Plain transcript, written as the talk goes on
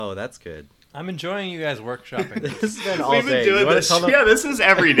Oh, that's good. I'm enjoying you guys workshopping. This has been all We've day. been doing this. Yeah, this is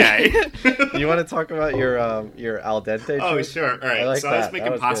every day. You want to talk about your al dente? Oh, trick? sure. All right. like So I was that.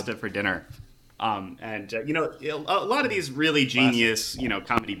 making That pasta good. for dinner. A lot of these really genius,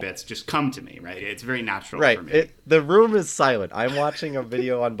 comedy bits just come to me, right? It's very natural Right. for me. The room is silent. I'm watching a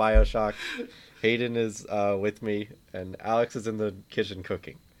video on BioShock. Hayden is with me, and Alex is in the kitchen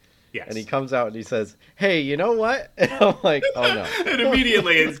cooking. Yes. And he comes out and he says, "Hey, you know what?" And I'm like, "Oh no, And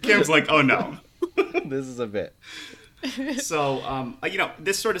immediately Kim's like, "Oh no." this is a bit." So,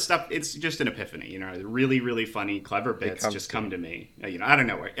 this sort of stuff, it's just an epiphany. Really, really funny, clever bits comes just to come to me. I don't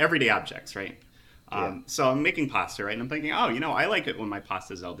know, everyday objects, right? So I'm making pasta, right? And I'm thinking, I like it when my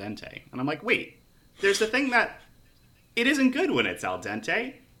pasta's al dente. And I'm like, wait, there's the thing that it isn't good when it's al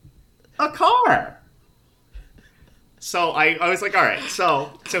dente. A car. So I was like, all right,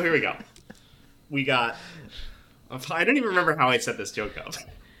 so here we go. We got, I don't even remember how I set this joke up.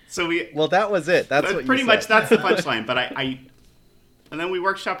 Well, that was it. That's what pretty you much said. that's the punchline. But and then we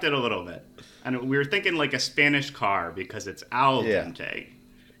workshopped it a little bit, and we were thinking like a Spanish car because it's al dente.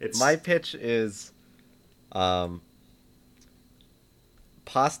 My pitch is,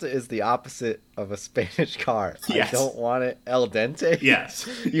 pasta is the opposite of a Spanish car. Yes. I don't want it al dente. Yes.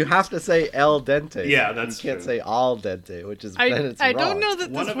 You have to say el dente. Yeah, that's You can't true. say al dente, which is I then it's wrong. don't know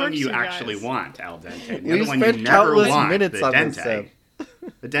that One this of them works, you you actually guys. want al dente. The We other one you spent never countless want minutes the on dente. this, Sam.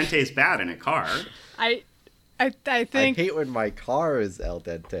 The dente is bad in a car, I I think hate when my car is el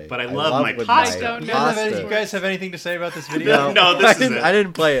dente. but I love my when pasta. I don't Do know. you guys, have pasta- you guys have anything to say about this video? No, this is it. I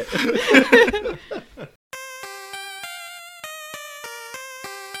didn't play it.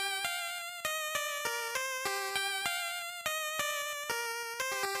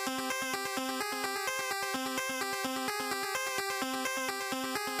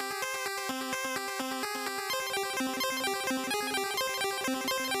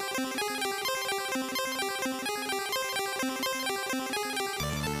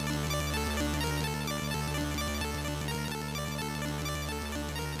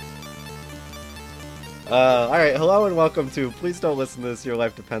 All right, hello and welcome to Please Don't Listen to This, Your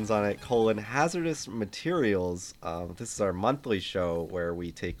Life Depends on It, Hazardous Materials. This is our monthly show where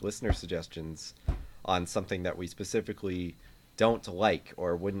we take listener suggestions on something that we specifically don't like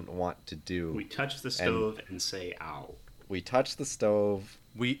or wouldn't want to do. We touch the stove and say ow. We touch the stove,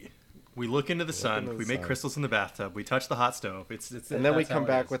 We look into the sun. into the We make sun. crystals in the bathtub. We touch the hot stove. and then we that's how come it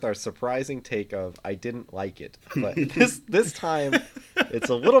back is. with our surprising take of I didn't like it. But this time it's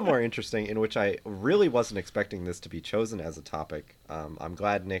a little more interesting, in which I really wasn't expecting this to be chosen as a topic. I'm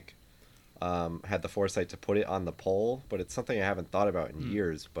glad Nick had the foresight to put it on the poll, but it's something I haven't thought about in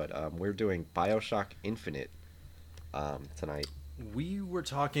years. But we're doing BioShock Infinite tonight. We were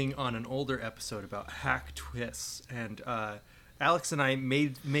talking on an older episode about hack twists, and Alex and I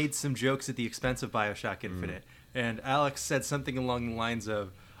made some jokes at the expense of BioShock Infinite. And Alex said something along the lines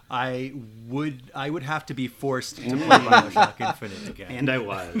of, I would have to be forced to play BioShock Infinite again. And I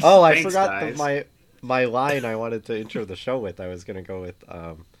was. Oh, I Thanks, forgot guys. my line I wanted to intro the show with. I was going to go with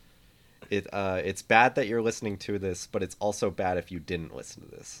it's bad that you're listening to this, but it's also bad if you didn't listen to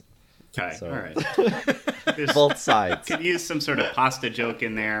this. Okay, So- all right. There's- Both sides. Could use some sort of pasta joke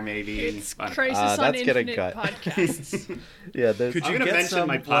in there, maybe. it's I don't know. Crisis on that's getting Infinite cut. podcasts. Yeah, there's, Could I'm you going to get mention some,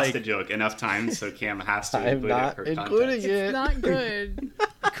 my pasta like- joke enough times so Cam has to I'm include not it for including context. it. It's not good.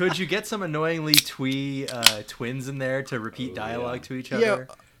 Could you get some annoyingly twee twins in there to repeat dialogue to each Yeah, other?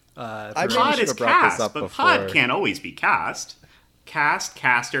 I For- maybe Pod should is have brought this cast, up but before. pod can't always be cast. Cast,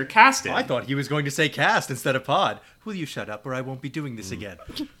 caster, casted. I thought he was going to say cast instead of pod. Will you shut up or I won't be doing this again?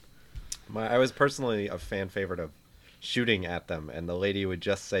 I was personally a fan favorite of shooting at them, and the lady would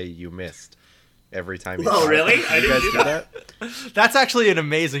just say "you missed" every time. You Oh, shot. really? I You didn't guys do do that. That's actually an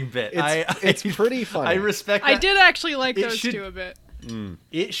amazing bit. It's pretty funny. I respect I that. did actually like It those should- two a bit.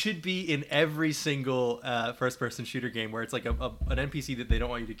 It should be in every single first-person shooter game where it's like an NPC that they don't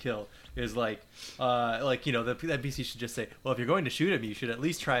want you to kill is the NPC should just say, "Well, if you're going to shoot at me, you should at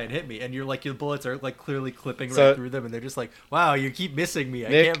least try and hit me." And your bullets are like clearly clipping So- right through them, and they're just like, "Wow, you keep missing me. I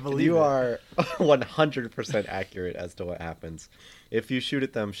Nick, can't believe you it." are 100% accurate as to what happens. If you shoot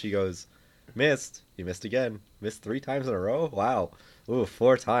at them, she goes, "Missed. You missed again. Missed 3 times in a row. Wow. Ooh,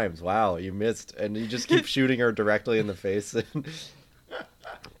 4 times. Wow, you missed." And you just keep shooting her directly in the face.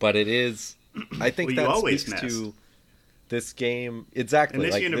 But it is, I think Well, you that always speaks miss. to this game exactly. In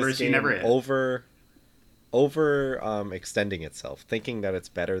this like universe, this you game never hit. over extending itself, thinking that it's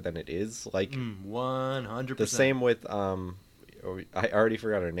better than it is. Like 100%. the same with I already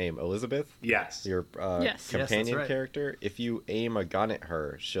forgot her name, Elizabeth. Yes. Your Yes. companion Yes, that's right. character. If you aim a gun at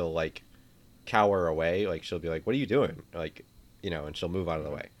her, she'll like cower away. Like she'll be like, "What are you doing?" Like, and she'll move out of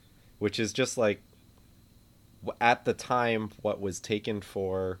the way, which is just like at the time what was taken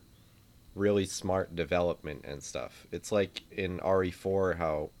for really smart development and stuff. It's like in RE4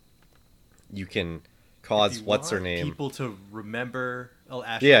 how you can cause If you what's her want name. people to remember. Oh,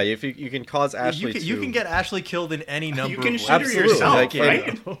 Ashley. Yeah, if you can cause Ashley you can get Ashley killed in any number. You can of shoot ways. her Absolutely, yourself, like,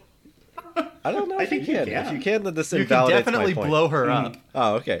 right? I don't know I if you think you can. can. If you can, then this You can invalidates my definitely point. blow her up.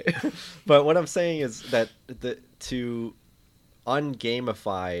 Oh, okay. But what I'm saying is that to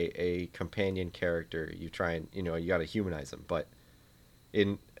ungamify a companion character, you try and you got to humanize them. But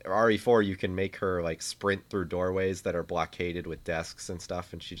in RE4, you can make her like sprint through doorways that are blockaded with desks and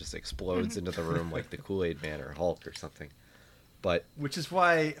stuff, and she just explodes into the room like the Kool-Aid Man or Hulk or something. But Which is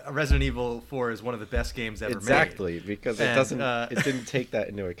why Resident Evil 4 is one of the best games ever exactly because it And, doesn't it didn't take that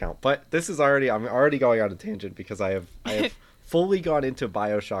into account. But this is I'm already going on a tangent because I have fully gone into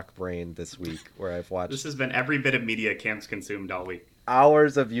BioShock brain this week where I've watched This has been every bit of media Cam's consumed all week.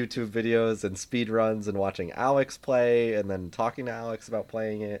 hours of YouTube videos and speed runs and watching Alex play and then talking to Alex about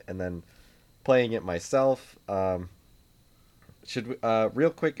playing it and then playing it myself. Should we, real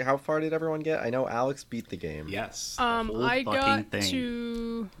quick, how far did everyone get? I know Alex beat the game. Yes. the whole I fucking got thing.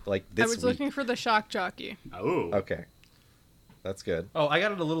 to. Like I this was week. looking for the shock jockey. Oh. Okay. That's good. Oh, I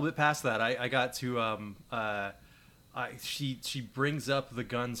got it a little bit past that. I got to she brings up the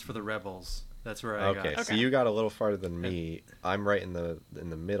guns for the rebels. That's where I Okay, got. so you got a little farther than me. I'm right in the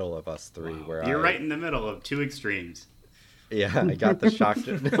middle of us three. Wow. Where You're right in the middle of two extremes. Yeah, I got the shock.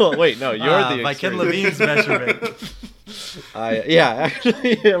 No, wait, no, you're the by Ken extreme. Levine's measurement.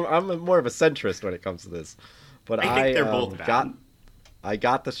 Actually, I'm more of a centrist when it comes to this. But I think they're both bad. I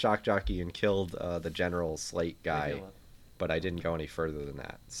got the shock jockey and killed the General Slate guy, but I didn't go any further than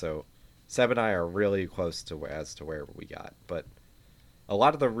that. So Seb and I are really close to where we got. But a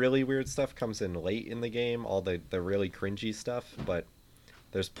lot of the really weird stuff comes in late in the game, all the really cringy stuff. But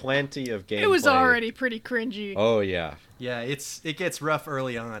there's plenty of gameplay. It was already pretty cringy. Oh yeah. Yeah, it gets rough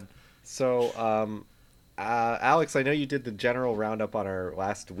early on. So, Alex, I know you did the general roundup on our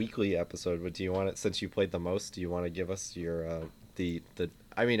last weekly episode, but do you want it, since you played the most, do you want to give us your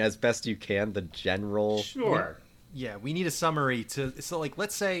I mean, as best you can, the general? Sure. Yeah, we need a summary so like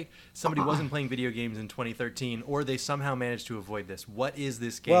let's say somebody wasn't playing video games in 2013 or they somehow managed to avoid this. What is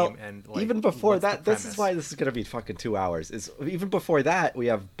this game Well, and like, even before what's the that, this is premise? why this is going to be fucking 2 hours. Is even before that, we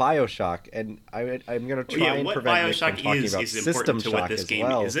have BioShock, and I'm going to try and what prevent Nick from BioShock talking is about is System important to what Shock this as game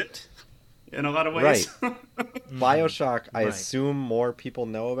well. isn't. In a lot of ways. BioShock, I Right. assume more people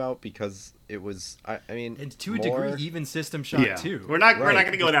know about because it was. I mean, and to a more- degree even System Shock Yeah. too. We're not Right.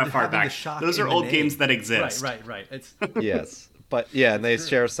 going to go that far Having the back. shock Those in are the old name. games that exist. Right. It's Yes, but yeah, and they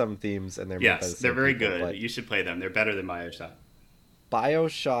share some themes, and they're made by the Yes, same they're very people, good. but You should play them. They're better than BioShock.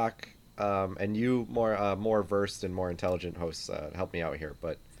 BioShock, and you more versed and more intelligent hosts help me out here,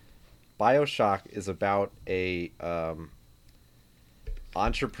 but BioShock is about a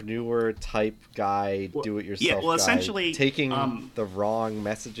entrepreneur type guy, Well, do it yourself yeah, well, guy, essentially, taking the wrong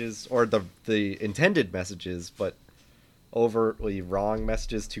messages or the intended messages, but overtly wrong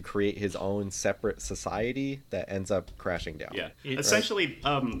messages to create his own separate society that ends up crashing down. Yeah. It- Essentially,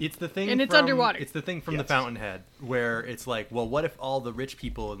 It's the thing, And it's from, underwater. It's the thing from Yes. the Fountainhead, where it's like, well, what if all the rich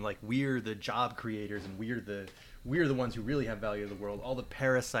people and like we're the job creators and we're the ones who really have value in the world. All the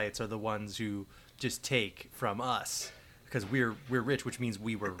parasites are the ones who just take from us because we're rich, which means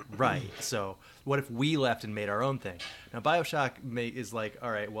we were right. So what if we left and made our own thing? Now BioShock is like,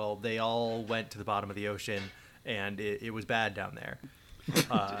 all right, well, they all went to the bottom of the ocean and it was bad down there.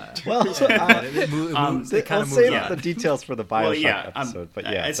 Well, It kind of I'll moves save on. the details for the BioShock Well, yeah, episode, but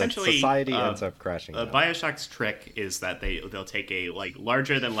yeah, essentially, society ends up crashing down. BioShock's trick is that they'll take a like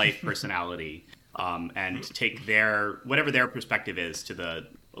larger than life personality, and take whatever their perspective is to the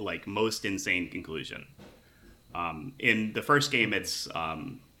like most insane conclusion. In the first game, it's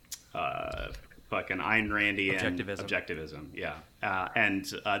fucking Ayn Randian objectivism. Yeah, and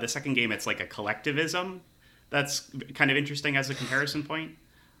the second game, it's like a collectivism. That's kind of interesting as a comparison point.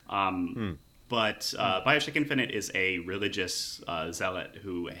 But BioShock Infinite is a religious zealot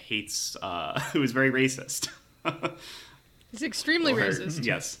who hates, who is very racist. He's extremely racist.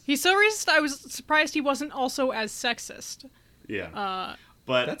 Yes. He's so racist, I was surprised he wasn't also as sexist. Yeah.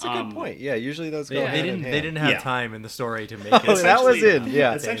 But That's a good point. Yeah, usually those go They hand in didn't. hand. They didn't have Yeah. time in the story to make Oh, it. that was essentially- in.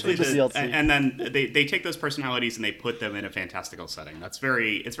 Yeah, Essentially, just the- DLC. and then they take those personalities and they put them in a fantastical setting. It's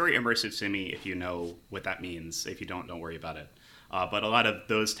very immersive to me if you know what that means. If you don't worry about it. But a lot of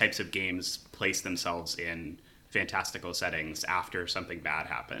those types of games place themselves in fantastical settings after something bad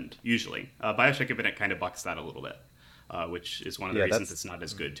happened. Usually, BioShock Infinite kind of bucks that a little bit, which is one of the Yeah, reasons that's- it's not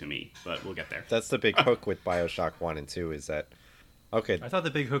as good to me. But we'll get there. That's the big hook with BioShock 1 and 2 is that Okay. I thought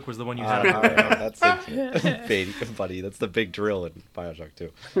the big hook was the one you All had. right, that's it. Buddy. That's the big drill in Bioshock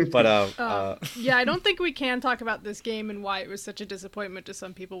 2. But Yeah, I don't think we can talk about this game and why it was such a disappointment to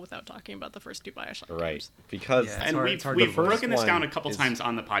some people without talking about the first 2 Bioshock right, games. because Yeah. And hard- we've, it's hard we've to avoid. broken this down a First couple one times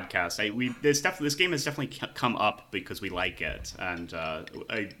on the podcast. This game has definitely come up because we like it, and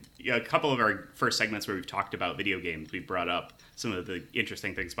a couple of our first segments where we've talked about video games, we brought up some of the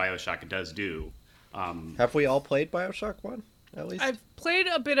interesting things Bioshock does do. have we all played Bioshock 1 at least? I've played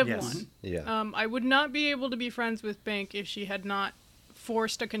a bit of Yes. one. Yeah. I would not be able to be friends with Bank if she had not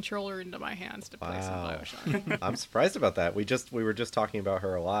forced a controller into my hands to play some Wow. Bioshock. I'm surprised about that. We were just talking about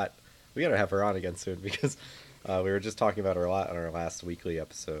her a lot. We gotta have her on again soon because we were just talking about her a lot on our last weekly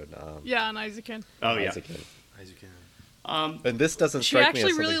episode. Yeah, and Isaacin. Oh yeah. Isaac and- As you can. And this doesn't She strike me as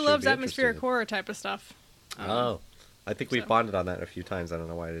actually something really she would loves be atmospheric interested horror type of stuff. in. Oh, I think we've so- bonded on that a few times. I don't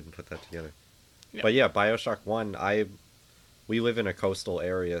know why I didn't put that together. Yep. But yeah, Bioshock 1. We live in a coastal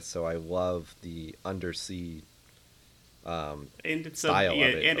area, so I love the undersea. And it's Style of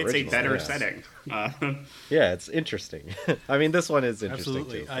it, and it's a original, better yes. setting. Yeah, it's interesting. I mean, this one is interesting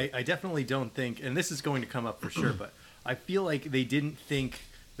Absolutely. too. I definitely don't think, and this is going to come up for sure, but I feel like they didn't think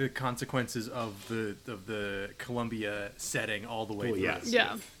the consequences of the Columbia setting all the way Well, through. yes.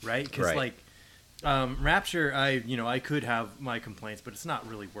 Yeah. Right? Because Right. like Rapture, I could have my complaints, but it's not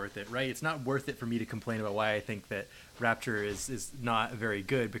really worth it, right? It's not worth it for me to complain about why I think that Rapture is not very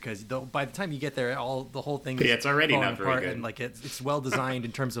good, because by the time you get there, the whole thing is Yeah, it's already falling not very apart, good. and like it's well designed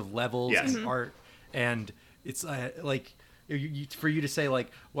in terms of levels Yes. and art, and it's like. For you to say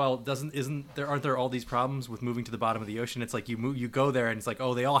like, well, aren't there all these problems with moving to the bottom of the ocean? It's like you go there and it's like,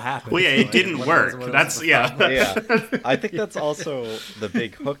 oh, they all happen. Well, yeah, it didn't work. That's yeah. Yeah, I think that's also the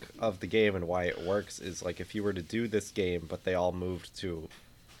big hook of the game and why it works is like if you were to do this game, but they all moved to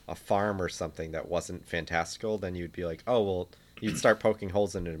a farm or something that wasn't fantastical, then you'd be like, oh, well, you'd start poking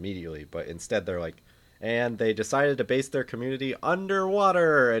holes in it immediately. But instead, they're like, and they decided to base their community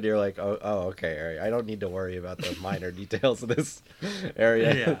underwater, and you're like, oh, okay, all right. I don't need to worry about the minor details of this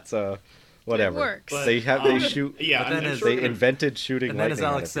area. Yeah. So, whatever. It works. But, They shoot. Yeah, But then I'm as- sure They we're gonna- invented shooting And then as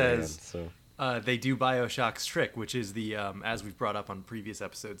lightning Alex out of your says, hand, so. they do Bioshock's trick, which is the as we've brought up on previous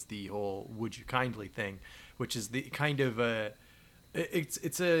episodes, the whole "would you kindly" thing, which is the kind of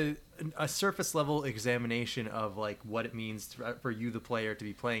it's a surface level examination of like what it means for you, the player, to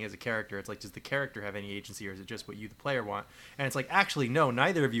be playing as a character. It's like, does the character have any agency, or is it just what you, the player, want? And it's like, actually, no,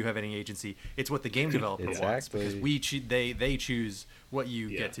 neither of you have any agency. It's what the game developer wants, because Exactly. they choose what you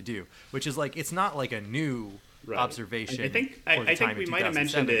Yeah. get to do, which is like, it's not like a new Right. observation. I think for the time we in might have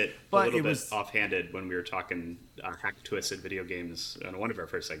mentioned 2007, it a but little it bit was offhanded when we were talking hack twisted video games on one of our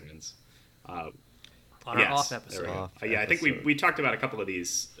first segments. on our off episode. there we go. Off Yeah, I think episode. we talked about a couple of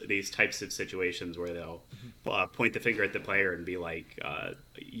these types of situations where they'll point the finger at the player and be like,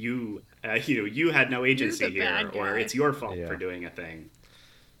 you had no agency the here, bad or guy. it's your fault Yeah. for doing a thing.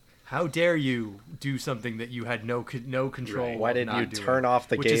 How dare you do something that you had no control? Right. Why of didn't not you doing? turn off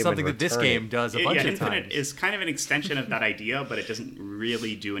the Which game is something and that this return game it? does a bunch of Infinite times. is kind of an extension of that idea, but it doesn't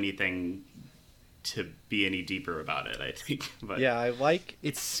really do anything to be any deeper about it, I think. But Yeah, I like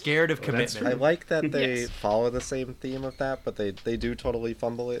It's scared of Well, that's commitment. I like that they Yes. follow the same theme of that, but they do totally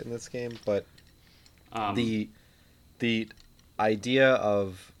fumble it in this game. But the idea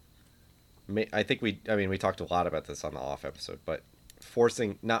of I think we talked a lot about this on the off episode, but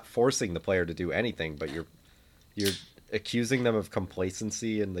not forcing the player to do anything, but you're accusing them of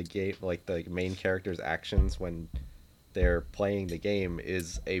complacency in the game, like the main character's actions when they're playing the game,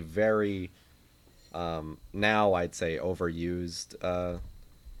 is a very now I'd say overused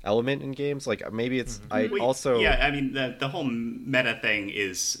element in games. Like maybe it's yeah, I mean the whole meta thing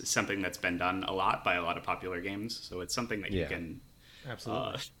is something that's been done a lot by a lot of popular games, so it's something that you Yeah. can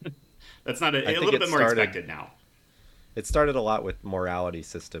Absolutely. that's not I a think little it bit more started- expected now. It started a lot with morality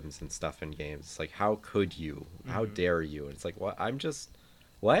systems and stuff in games. It's like, how could you? How dare you? And it's like, what? I'm just,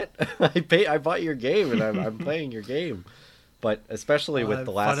 what? I bought your game and I'm playing your game. But especially with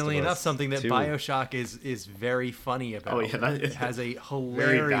The Last of Us. Funnily enough, something that 2. BioShock is very funny about. Oh, yeah, that is it has a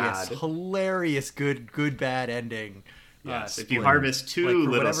bad. hilarious good bad ending. Yes, if you split. harvest two Like, for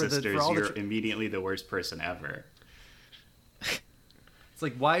little whatever sisters, for all the you're immediately the worst person ever. It's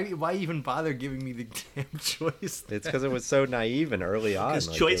like, why even bother giving me the damn choice? It's because it was so naive and early on. Because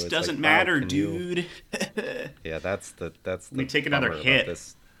like, choice it was doesn't like, wow, matter, can you- dude. Yeah, that's the me take another bummer about hit.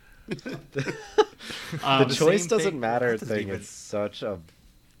 this. The The choice same doesn't thing- matter that doesn't thing even- is such a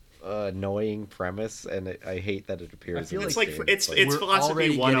annoying premise, and I hate that it appears. feel in It's this like game. it's we're philosophy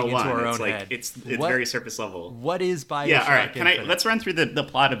already getting into 101. our It's own like head. it's What- very surface level. What is BioShock? Yeah, all right. Infinite? Let's run through the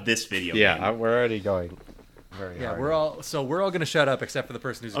plot of this video game. We're already going. very Yeah, hard. we're all gonna shut up except for the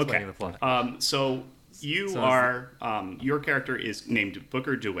person who's Okay. explaining the plot. So you So are your character is named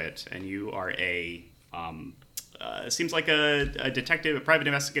Booker DeWitt, and you are a seems like a detective, a private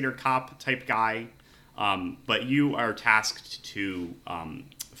investigator, cop type guy. But you are tasked to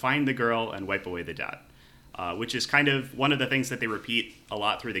find the girl and wipe away the debt, which is kind of one of the things that they repeat a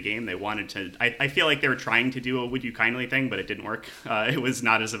lot through the game. They wanted to. I feel like they were trying to do a "Would you kindly" thing, but it didn't work. It was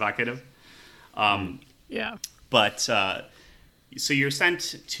not as evocative. Yeah. But so you're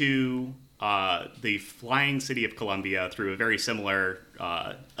sent to the flying city of Columbia through a very similar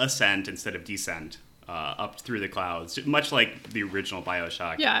ascent instead of descent up through the clouds, much like the original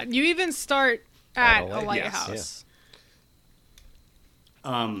BioShock. Yeah. You even start at At a a light- lighthouse.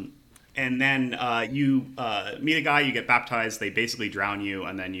 And then you meet a guy, you get baptized, they basically drown you,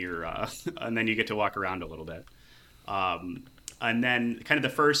 and then you're and then you get to walk around a little bit. And then kind of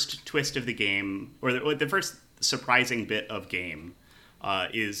the first twist of the game, or the first surprising bit of game,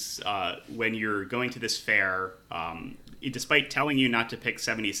 is when you're going to this fair. Despite telling you not to pick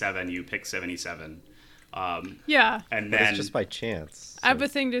 77, you pick 77. Yeah. And But then it's just by chance. I have so- a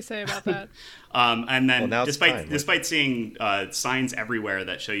thing to say about that. And then, Well, now it's time. despite seeing signs everywhere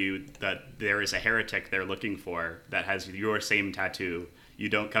that show you that there is a heretic they're looking for that has your same tattoo, you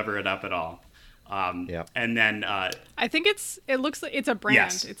don't cover it up at all. Yeah. And then, I think it looks like it's a brand.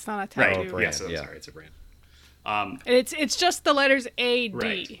 Yes. It's not a right, tattoo. brand, yes, I'm yeah. sorry, it's a brand. It's just the letters A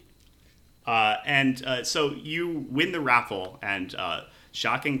D. Right. So you win the raffle, and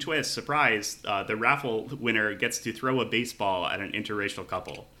shocking twist, surprise, the raffle winner gets to throw a baseball at an interracial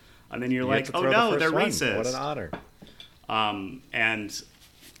couple. And then you're You like, get to oh throw the no, first they're one. racist. What an honor. And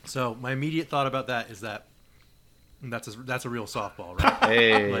So my immediate thought about that is that that's a real softball, right?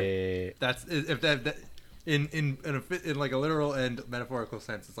 Hey. That's if that in like a literal and metaphorical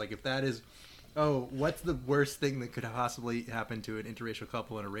sense. It's like if that is, oh, what's the worst thing that could possibly happen to an interracial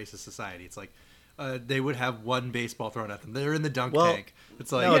couple in a racist society? It's like they would have one baseball thrown at them. They're in the dunk Well, tank.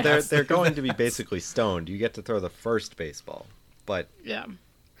 It's like no, that's- they're going to be basically stoned. You get to throw the first baseball, but Yeah.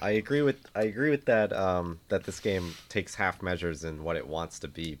 I agree with that that this game takes half measures in what it wants to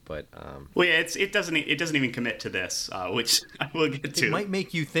be, but well, yeah, it doesn't even commit to this, which I will get to. It might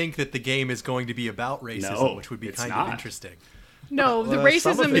make you think that the game is going to be about racism, No, which would be it's kind not. of interesting. No, the Well,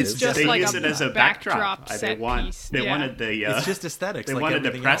 some of racism it is is just They like use it as a backdrop. set They piece. Yeah. wanted the It's just aesthetics. they like wanted the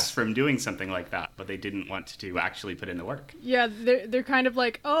everything press else. from doing something like that, but they didn't want to actually put in the work. Yeah, they're kind of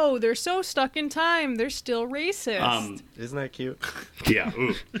like, oh, they're so stuck in time, they're still racist. isn't that cute? Yeah.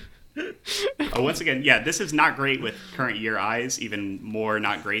 Ooh. Once again, yeah, this is not great with current year eyes. Even more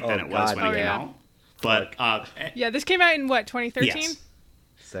not great than Oh, it was God, when it Oh, came yeah. out. But Yeah, this came out in what, 2013? yes.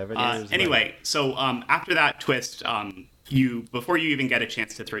 7 years. Anyway, so after that twist, you before you even get a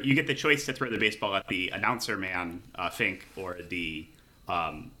chance to throw, you get the choice to throw the baseball at the announcer man, Fink, or the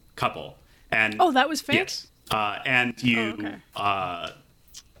couple. And Oh, that was Fink? yes, and you okay.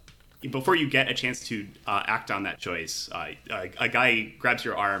 before you get a chance to act on that choice, a guy grabs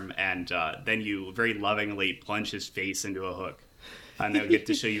your arm and then you very lovingly plunge his face into a hook. And they'll get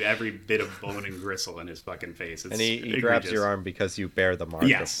to show you every bit of bone and gristle in his fucking face. It's and he egregious. grabs your arm because you bear the mark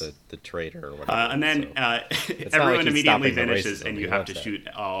Yes. of the traitor or whatever. And then so. not everyone like he's immediately stopping the vanishes, racism. and He you have loves to that. shoot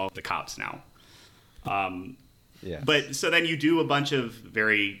all the cops now. Yeah. But so then you do a bunch of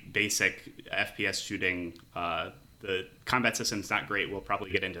very basic FPS shooting. The combat system's not great. We'll probably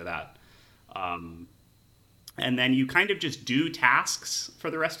get into that. And then you kind of just do tasks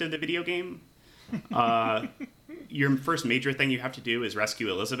for the rest of the video game. Your first major thing you have to do is rescue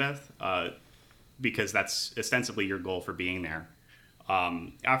Elizabeth, because that's ostensibly your goal for being there.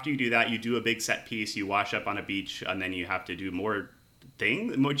 After you do that, you do a big set piece, you wash up on a beach, and then you have to do more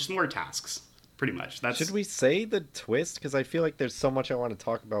tasks, pretty much. That's Should we say the twist? Because I feel like there's so much I want to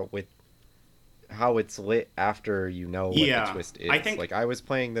talk about with how it's lit after you know what Yeah, the twist is. I think- like I was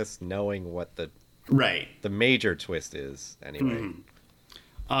playing this knowing what the right. major twist is anyway.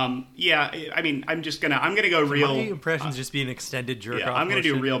 Mm-hmm. Yeah, I mean, I'm gonna go real. My impressions just be an extended jerk Yeah, off. I'm gonna do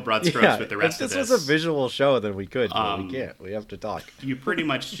motion. real broad strokes Yeah, with the rest if of this this. was a visual show, then we could. But we can't. We have to talk. You pretty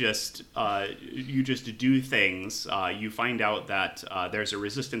much just you just do things. You find out that there's a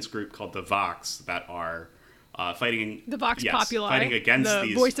resistance group called the Vox that are fighting The Vox yes, Populi, fighting against the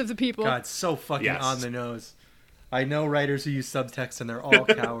these. voice of the people. God, so fucking Yes. on the nose. I know writers who use subtext and they're all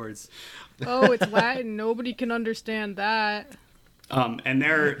cowards. Oh, it's Latin. Nobody can understand that. And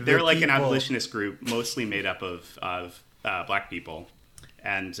they're like an people. abolitionist group, mostly made up of black people,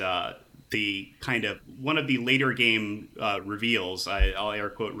 and the kind of one of the later game reveals. I'll air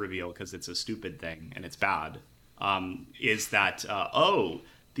quote reveal because it's a stupid thing and it's bad. Is that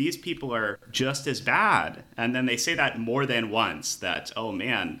these people are just as bad. And then they say that more than once, that, oh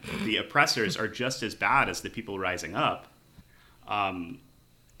man, the oppressors are just as bad as the people rising up.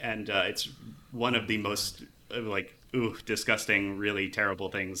 It's one of the most, disgusting, really terrible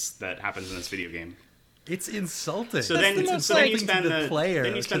things that happens in this video game. It's insulting. So then you spend the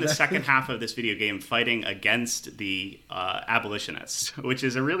that. second half of this video game fighting against the abolitionists, which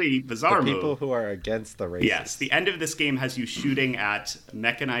is a really bizarre The people move. who are against the racists. Yes, the end of this game has you shooting at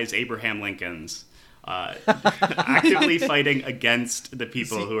mechanized Abraham Lincolns, actively fighting against the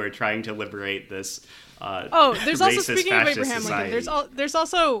people who are trying to liberate this. There's also, racist, speaking of fascist Abraham society. Lincoln, there's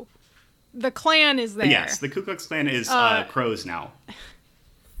also the Klan is there. Yes, the Ku Klux Klan is crows now.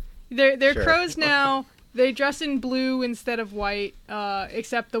 They're Sure. crows now. They dress in blue instead of white,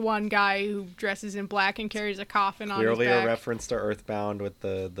 except the one guy who dresses in black and carries a coffin on his Clearly back. a reference to Earthbound with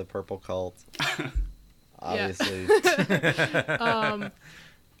the purple cult. Obviously.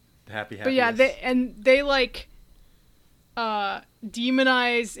 Happy. But yeah, they like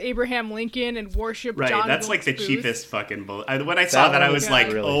demonize Abraham Lincoln and worship Right, John that's like the Wilkes Booth. cheapest fucking bull. When I saw that, I was like,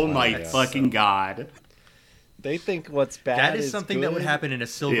 really oh funny, my yeah. fucking god. They think what's bad that is something that would good. happen in a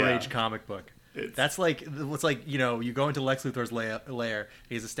Silver Yeah. Age comic book. That's like what's like, you go into Lex Luthor's lair.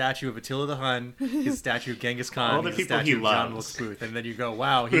 He has a statue of Attila the Hun, his statue of Genghis Khan, All the his people statue he of John loves. Wilkes Booth, and then you go,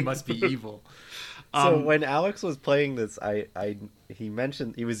 wow, he must be evil. So when Alex was playing this, he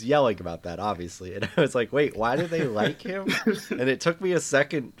mentioned he was yelling about that, obviously, and I was like, "Wait, why do they like him?" And it took me a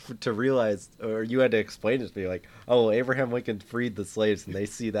second to realize, or you had to explain it to me, like, "Oh, well, Abraham Lincoln freed the slaves, and they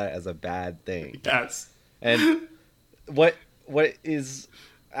see that as a bad thing." Yes. And what is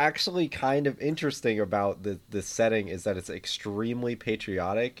actually kind of interesting about the setting is that it's extremely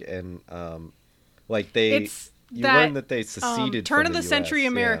patriotic, and It's you learn that they seceded turn from of the US, century yeah.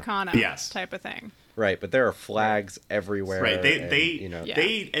 Americana Yes. type of thing. Right, but there are flags everywhere. Right. and,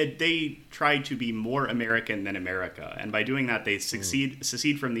 They tried to be more American than America, and by doing that, they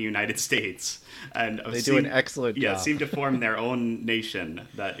secede from the United States, and They do an excellent Yeah, job. seem to form their own nation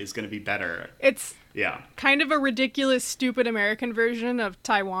that is going to be better. It's Yeah. kind of a ridiculous, stupid American version of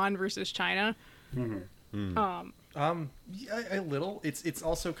Taiwan versus China. A little. It's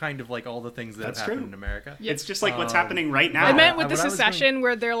also kind of like all the things that That's have happened true. in America. It's just like what's happening right now. I meant with what the I was secession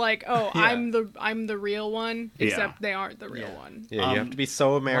where they're like, "Oh, Yeah. I'm the real one," Yeah. except they aren't the real Yeah. one. Yeah, you have to be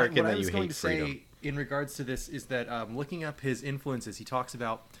so American What I that was you going hate to say freedom. in regards to this is that looking up his influences, he talks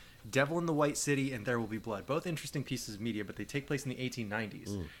about Devil in the White City and There Will Be Blood. Both interesting pieces of media, but they take place in the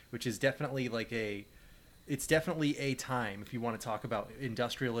 1890s, which is definitely it's definitely a time if you want to talk about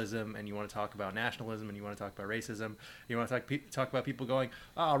industrialism and you want to talk about nationalism and you want to talk about racism. You want to talk about people going,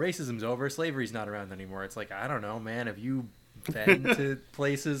 "Oh, racism's over, slavery's not around anymore." It's like, I don't know, man. Have you been to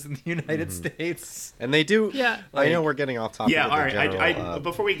places in the United States? And they do. Yeah. I know we're getting off topic. Yeah, of all the right. general,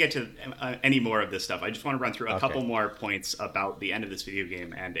 Before we get to any more of this stuff, I just want to run through a Okay. couple more points about the end of this video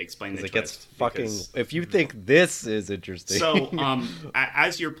game and explain the it gets twist, fucking. because- If you think this is interesting, So,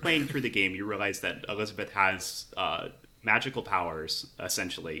 as you're playing through the game, you realize that Elizabeth has magical powers,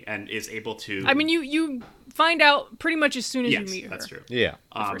 essentially, and is able to... I mean, you find out pretty much as soon as yes, you meet her. that's true. yeah,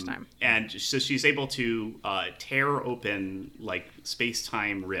 The first time. And so she's able to tear open like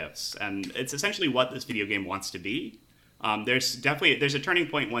space-time rifts, and it's essentially what this video game wants to be. There's a turning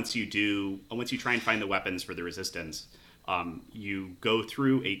point once you try and find the weapons for the Resistance. You go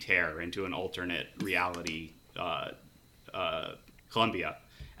through a tear into an alternate reality, Columbia.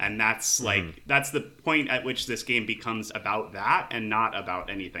 And that's that's the point at which this game becomes about that and not about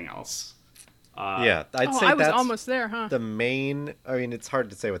anything else. yeah. I'd say I was that's almost there, huh? the main. I mean, it's hard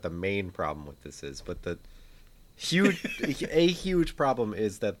to say what the main problem with this is, but a huge problem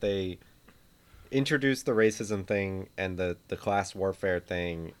is that they introduced the racism thing and the class warfare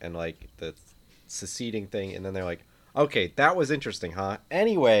thing and like the seceding thing, and then they're like, okay, that was interesting, huh?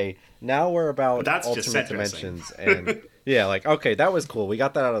 Anyway, now we're about But that's just alternate set dressing. dimensions and yeah, like, okay, that was cool. We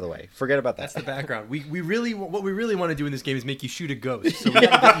got that out of the way. Forget about that. That's the background. What we really want to do in this game is make you shoot a ghost. So we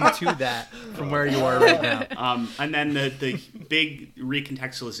got to get you to that from where you are right now. And then the big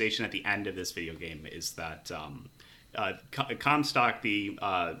recontextualization at the end of this video game is that Comstock, the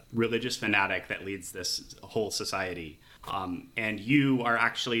religious fanatic that leads this whole society, and you are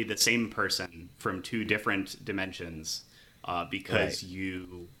actually the same person from two different dimensions because Right.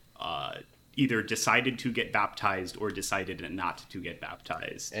 you either decided to get baptized or decided not to get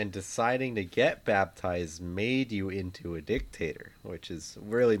baptized. And deciding to get baptized made you into a dictator, which is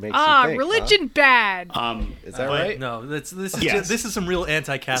really makes you think, religion bad. huh? Is that but- right? No, this is Yes. this is some real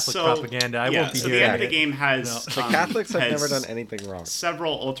anti-Catholic So, propaganda. I yeah, won't be so hearing the end of it. the game has The Catholics have has never done anything wrong.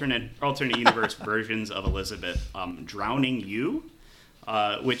 several alternate universe versions of Elizabeth drowning you.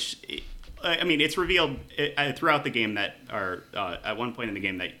 which, I mean, it's revealed throughout the game that, or at one point in the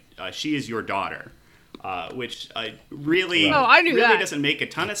game, that she is your daughter. Which really, I knew really that. doesn't make a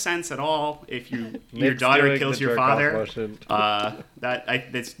ton of sense at all. If your Nick's daughter doing kills the your jerk-off father, motion.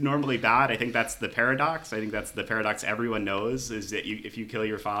 that's normally bad. I think that's the paradox. I think that's the paradox everyone knows, is that if you kill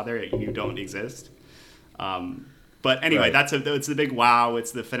your father, you don't exist. But anyway, Right. it's the big wow.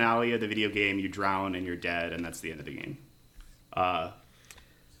 It's the finale of the video game. You drown and you're dead, and that's the end of the game.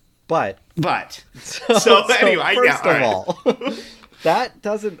 But So anyway, first yeah, of all, that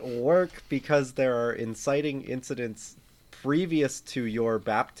doesn't work because there are inciting incidents previous to your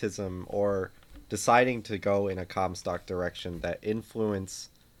baptism or deciding to go in a Comstock direction that influence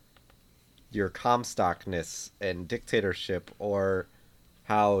your Comstockness and dictatorship, or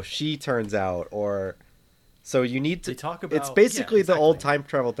how she turns out, or so you need to They talk it's about- basically yeah, the old exactly. time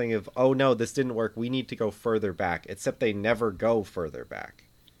travel thing of, oh no, this didn't work, we need to go further back, except they never go further back.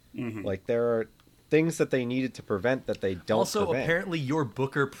 Like, there are things that they needed to prevent that they don't Also, prevent. apparently, you're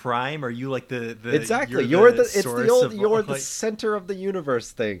Booker Prime. Are you like the Exactly. You're It's the source old of, you're the like- center of the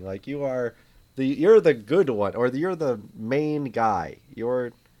universe thing. Like, you're the good one, or you're the main guy.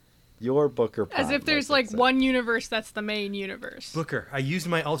 You're Booker Prime. As if there's they like say. one universe that's the main universe. Booker, I used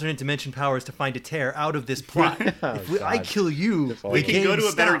my alternate dimension powers to find a tear out of this plot. Oh, If I God. kill you, We we the can go game to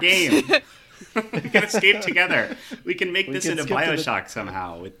a better stops. game. We can escape together. We can make We this can into skip to the- Bioshock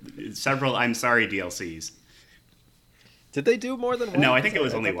somehow with several I'm Sorry DLCs. Did they do more than one? No, I think it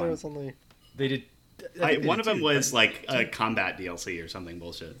was I only thought there one. was only... They did. I think they One did of them too. was like a combat DLC or something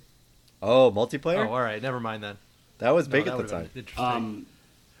bullshit. Oh, Oh, multiplayer? all right. Never mind then. That was No, big that at the would've been time. interesting.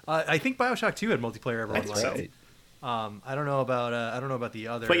 I think Bioshock 2 had multiplayer ever I think so. online. I don't know about the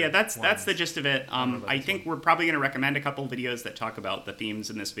other. But yeah, that's ones. the gist of it. know about I this think we're probably going to recommend a couple videos that talk about the themes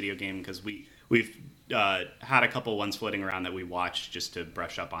in this video game, because we've had a couple ones floating around that we watched just to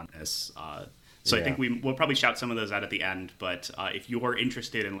brush up on this. So I think we'll probably shout some of those out at the end. But if you're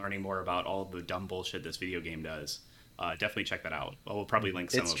interested in learning more about all the dumb bullshit this video game does, definitely check that out. We'll probably link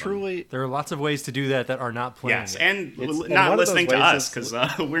some It's of them. truly... There are lots of ways to do that are not playing. Yes, it. and It's- and one not of those listening to ways us, is-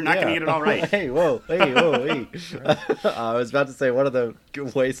 because we're not going to get it all right. Hey, whoa. I was about to say one of the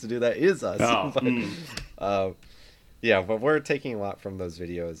good ways to do that is us. Oh, But, yeah, but we're taking a lot from those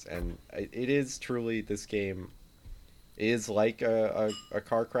videos, and it is truly, this game is like a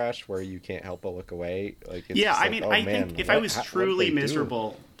car crash where you can't help but look away. Like, it's Yeah, just I like, mean, oh, I man, think if I was what'd truly they do?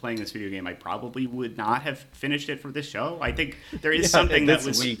 miserable playing this video game, I probably would not have finished it for this show. I think there is Yeah, something that this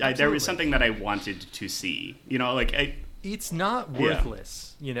was week, there absolutely. was something that I wanted to see. You know, like It's not Yeah.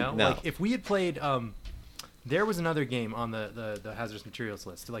 worthless, you know. No. Like if we had played, there was another game on the hazardous materials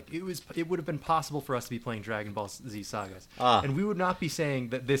list. Like it would have been possible for us to be playing Dragon Ball Z Sagas, and we would not be saying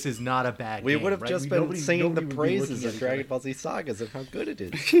that this is not a bad We game. would have right? just been nobody- singing the nobody would be praises looking at of each Dragon other. Ball Z Sagas and how good it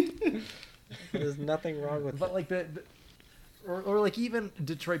is. There's nothing wrong with But that. like or like even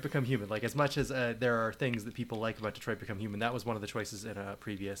Detroit Become Human. Like as much as there are things that people like about Detroit Become Human, that was one of the choices in a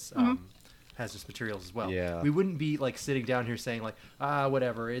previous hazardous materials as well. Yeah. We wouldn't be like sitting down here saying like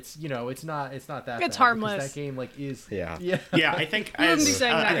whatever. It's it's not that. It's bad, because harmless. That game like is Yeah. yeah, I think We wouldn't be as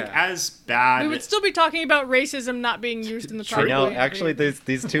saying I that. think as bad. We would still be talking about racism not being used in the True. I know, proper way. actually,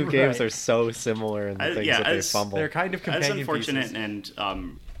 these two games Right. are so similar in the things yeah, that they as- fumble. They're kind of as companion unfortunate pieces.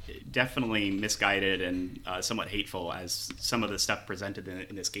 and definitely misguided and somewhat hateful as some of the stuff presented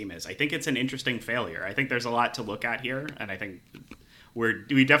in this game is. I think it's an interesting failure. I think there's a lot to look at here, and I think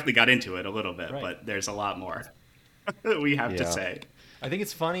we definitely got into it a little bit, Right. but there's a lot more we have to Yeah. say. I think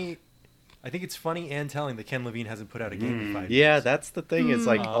it's funny. I think it's funny and telling that Ken Levine hasn't put out a game in 5 Yeah, years. that's the thing. It's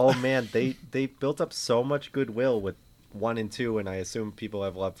like, oh man, they built up so much goodwill with 1 and 2, and I assume people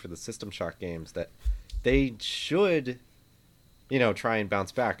have love for the System Shock games, that they should, try and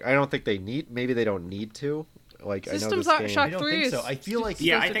bounce back. I don't think they need. Maybe they don't need to. Like, I know System this Shock game. I don't 3 think is so. I feel like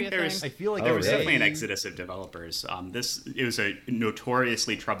Yeah, supposed I to think be a there's- I thing. feel like Oh, There was really? definitely an exodus of developers. It was a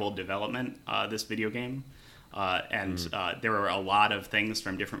notoriously troubled development. This video game, and there were a lot of things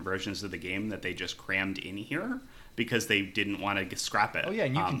from different versions of the game that they just crammed in here because they didn't want to scrap it. Oh, yeah,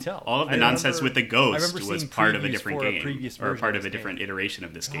 and you can tell. All of the I nonsense remember- with the I ghost remember was seeing part of a previews different for a game, previous or version part of of a this different game. iteration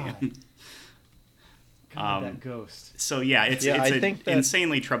of this God. game. God, that ghost. So yeah, it's Yeah, I an think that-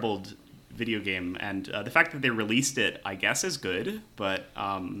 insanely troubled video game, and the fact that they released it, I guess, is good. But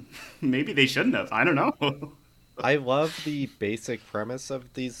maybe they shouldn't have. I don't know. I love the basic premise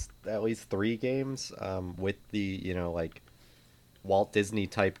of these at least 3 games, with the like Walt Disney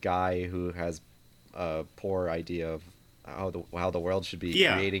type guy who has a poor idea of how the world should be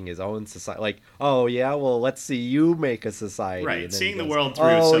Yeah. creating his own society. Like, oh yeah, well let's see you make a society. Right, And then seeing he the goes, world through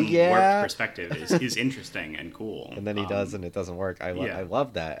 "Oh, some yeah." warped perspective is interesting and cool. And then he does, and it doesn't work. I yeah.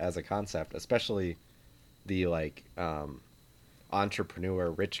 love that as a concept, especially the like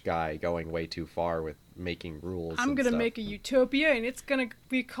entrepreneur rich guy going way too far with making rules. I'm and gonna stuff. make a utopia, and it's gonna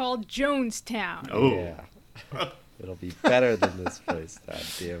be called Jonestown. Oh, Yeah. It'll be better than this place. God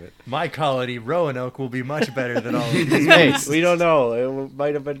damn it. My colony, Roanoke, will be much better than all of these. Hey, we don't know. It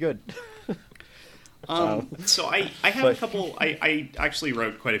might have been good. So I have a couple. I actually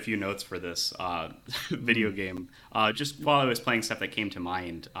wrote quite a few notes for this video game. Just while I was playing stuff that came to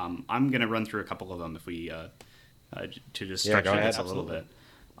mind. I'm gonna run through a couple of them if we to just Yeah, go structure ahead, this a little bit.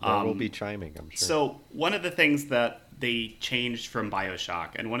 There will be chiming, I'm sure. So one of the things that they changed from BioShock,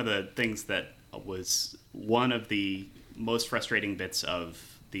 and one of the things that was one of the most frustrating bits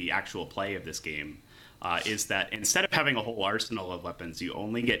of the actual play of this game, is that instead of having a whole arsenal of weapons, you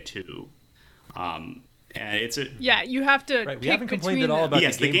only get two. And it's a Yeah, you have to Right, we pick haven't complained between at all them. about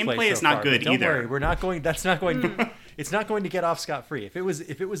Yes, the the gameplay gameplay so is not far, good but don't either. worry, we're not going. That's not going. It's not going to get off scot free. If it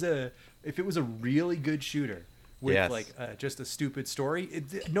was a really good shooter with Yes. like just a stupid story,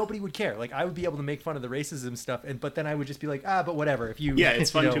 nobody would care. Like I would be able to make fun of the racism stuff, but then I would just be like, but whatever. If you Yeah,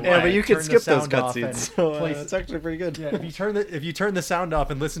 it's fun to play. Yeah, but you can turn the skip those sound off and cutscenes, so play- it's actually pretty good. Yeah, if you turn the sound off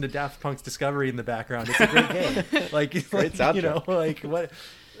and listen to Daft Punk's Discovery in the background, it's a great game. Like, Great you know, soundtrack. like what?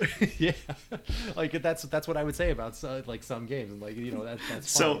 Yeah, like that's what I would say about like some games, and like that's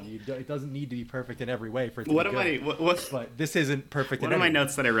So- fine. It doesn't need to be perfect in every way for it to what be am I? good. What But this isn't perfect. one in of my any way.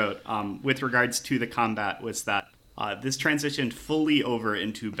 notes that I wrote with regards to the combat was that this transitioned fully over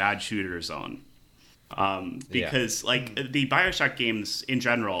into bad shooter zone. Because like the BioShock games in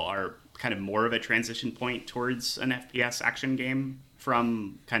general are kind of more of a transition point towards an FPS action game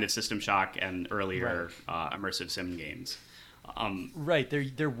from kind of System Shock and earlier immersive sim games. Right,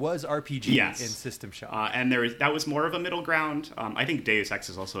 there was RPG Yes. in System Shock. And that was more of a middle ground. I think Deus Ex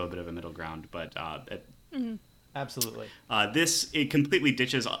is also a bit of a middle ground, but Absolutely. it completely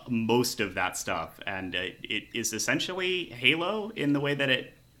ditches most of that stuff, and it is essentially Halo in the way that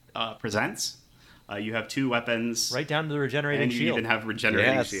it presents. You have two weapons, Right down to the regenerating and you shield. even have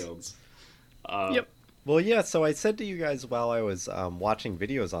regenerating Yes. shields. Yep. Well, yeah, so I said to you guys while I was watching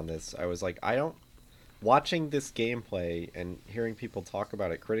videos on this, I was like, watching this gameplay and hearing people talk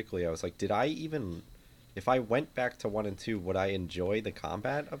about it critically, I was like, if I went back to 1 and 2, would I enjoy the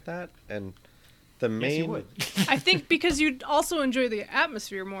combat of that? And the Yes, main... you would. I think because you'd also enjoy the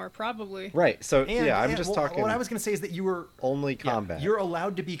atmosphere more, probably. Right, so And, yeah, I'm just well, talking What I was going to say is that you were only yeah, combat. you're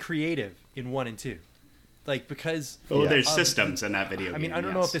allowed to be creative in 1 and 2, like because Oh, Yeah. there's systems in that video game. I mean, I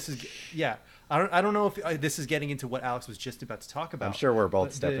don't know if this is I don't know if this is getting into what Alex was just about to talk about. I'm sure we're both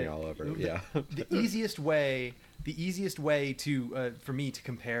but stepping all over it, yeah. The easiest way to for me to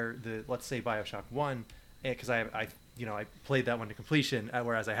compare let's say BioShock 1, because I played that one to completion,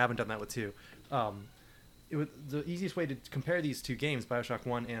 whereas I haven't done that with 2. The easiest way to compare these two games, BioShock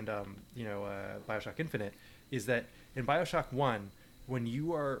 1 and BioShock Infinite, is that in BioShock 1, when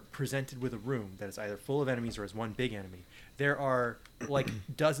you are presented with a room that is either full of enemies or is one big enemy, there are like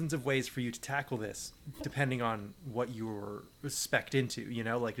dozens of ways for you to tackle this, depending on what you were spec'd into.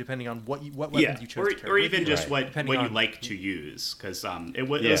 Like depending on what weapons you chose to carry or with even you, just what depending you on- like to use, because it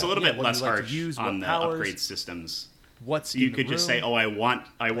was Yeah. a little bit what less you like to harsh use, on what the powers, upgrade systems. What's So you in the could just say, room. "Oh, I want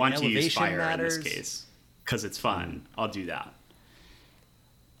to use elevation fire matters. in this case because it's fun. I'll do that."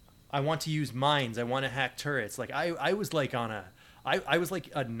 I want to use mines. I want to hack turrets. Like I was like on a, I was like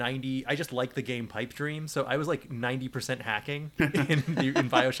a 90. I just like the game Pipe Dream, so I was like 90% hacking in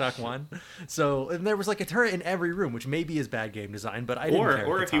BioShock 1. So and there was like a turret in every room, which maybe is bad game design, but I didn't care at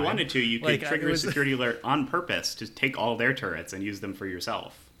Or the if you time. wanted to, you could Like, trigger it a was- security alert on purpose to take all their turrets and use them for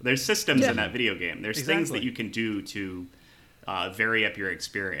yourself. There's systems in that video game. There's things that Exactly. you can do to vary up your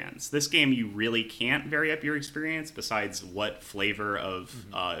experience. This game, you really can't vary up your experience besides what flavor of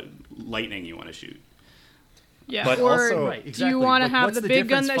lightning you want to shoot. Yeah. But or also- Right, do exactly. you want to Like, have what's the the big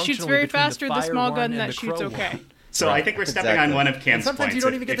gun difference that shoots functionally very between fast the or the fire small one gun and that the shoots crow okay? one? So I think we're stepping Exactly. on one of And Cam's sometimes points. you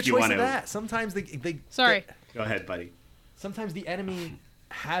don't even get the if you choice want of to. that. Sometimes they Sorry. Go ahead, buddy. sometimes the enemy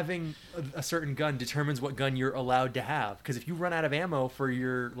having a certain gun determines what gun you're allowed to have, because if you run out of ammo for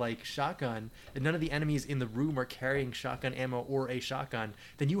your like shotgun and none of the enemies in the room are carrying shotgun ammo or a shotgun,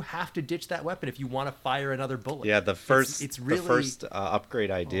 then you have to ditch that weapon if you want to fire another bullet. Yeah, the first it's really the first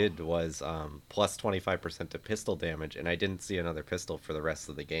upgrade I did was plus 25% to pistol damage, and I didn't see another pistol for the rest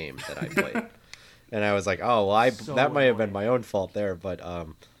of the game that I played. And I was like, oh, well, So that might have been annoying. my own fault there. But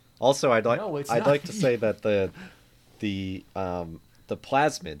also, No, it's I'd not. like to say that the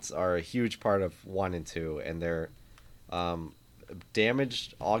plasmids are a huge part of 1 and 2, and they're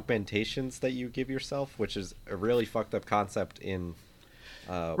damaged augmentations that you give yourself, which is a really fucked up concept in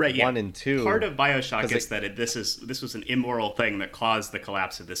 1 and 2. Part of Bioshock is that this was an immoral thing that caused the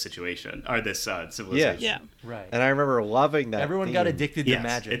collapse of this situation or this civilization. Yeah. Right. And I remember loving that. Everyone theme. got addicted to Yes.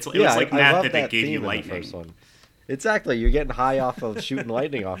 magic. It was like I math love that that gave you theme in the lightning. first one. Exactly, you're getting high off of shooting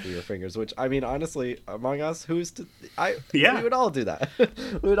lightning off of your fingers. Which I mean, honestly, among us, we would all do that.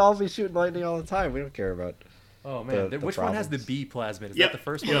 We would all be shooting lightning all the time. We don't care about. Oh man, the which one has the problems. B plasmid? Is Yep. that the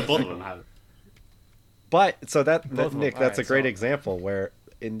first one? Yeah, or both the of them second one? have. But so Both of them. Nick, All that's right, a great so- example where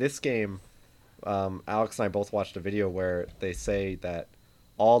in this game, Alex and I both watched a video where they say that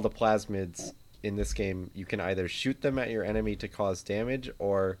all the plasmids in this game, you can either shoot them at your enemy to cause damage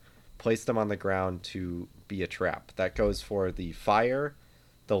or place them on the ground to be a trap. That goes for the fire,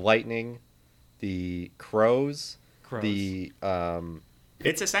 the lightning, the crows. the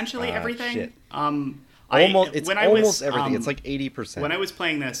It's essentially everything. shit. When I almost was, everything. It's like 80%. When I was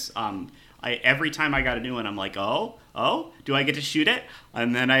playing this, every time I got a new one, I'm like, oh, do I get to shoot it?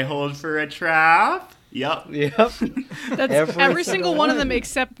 And then I hold for a trap. Yep. Yep. That's Every every single one of them one.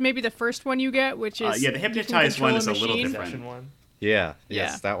 except maybe the first one you get, which is Yeah, the you can hypnotized control one is a little machine. different. Possession one. Yeah. Yeah.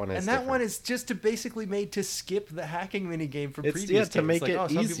 Yes, that one is. And that different. one is just to basically made to skip the hacking minigame from It's- previous yeah, games. to make like, it some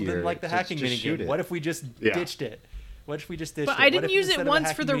people easier didn't like the to hacking just shoot minigame. it. What if we just Yeah. ditched it? What if we just ditched But it? I What didn't if use instead it of the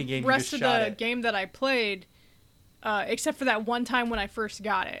once for hacking the minigame, you rest just of shot the it? game that I played, except for that one time when I first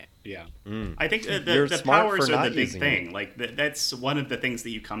got it. Yeah, I think You're the smart powers for are the not big using thing. Like that's one of the things that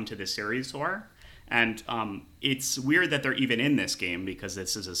you come to this series for, and it's weird that they're even in this game because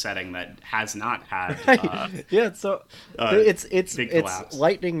this is a setting that has not had. Yeah, so it's big collapse.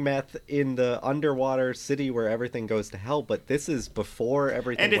 lightning meth in the underwater city where everything goes to hell, but this is before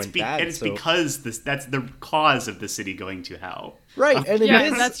everything And it's, went bad. it's so- because that's the cause of the city going to hell. right, and in Yeah,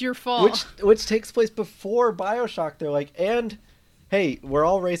 this, that's your fault. which takes place before BioShock. They're like, and hey, we're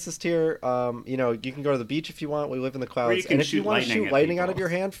all racist here. You can go to the beach if you want. We live in the clouds, you can and if you shoot want to lightning shoot at lightning out of people.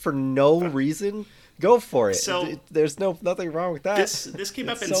 your hand for no reason, go for it. So- There's nothing wrong with that. This came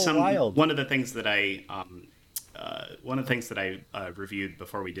up It's in so wild. one of the things that I reviewed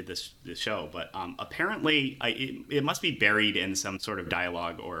before we did this show, but apparently it must be buried in some sort of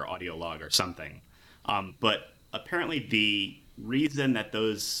dialogue or audio log or something. But apparently the reason that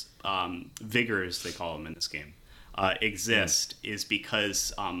those vigors, they call them in this game, exist is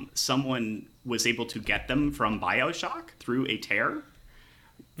because someone was able to get them from BioShock through a tear,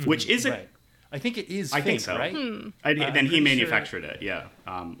 which is Right. I think it is. I think Fink, so. Right? then he pretty manufactured it, yeah.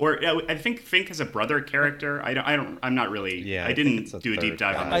 I think Fink has a brother character. I'm not really. Yeah, I I think didn't it's a do a deep third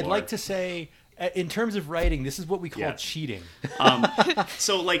dive guy. on the I'd lore. like to say, in terms of writing, this is what we call Yeah. cheating.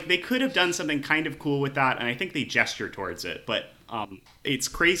 So like they could have done something kind of cool with that, and I think they gesture towards it. But it's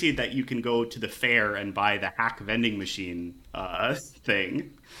crazy that you can go to the fair and buy the hack vending machine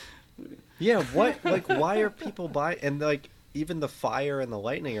thing. Yeah, what? Like, why are people buying? And like, even the fire and the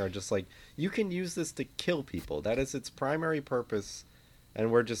lightning are just like, you can use this to kill people. That is its primary purpose.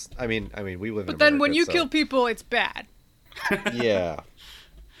 And we're just, I mean, we live in But then when America, you so- kill people, it's bad. yeah.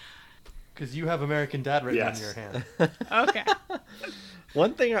 Because you have American Dad written Yes. on your hand. Okay.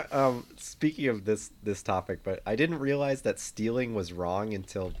 One thing, speaking of this topic, but I didn't realize that stealing was wrong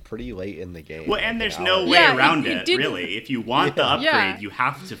until pretty late in the game. Well, like and an there's hour. no way Yeah, around it it, didn't- really. If you want the Yeah. upgrade, Yeah. you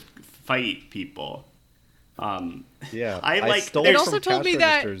have to fight people. Yeah, I like- stole It It There's also some told cash me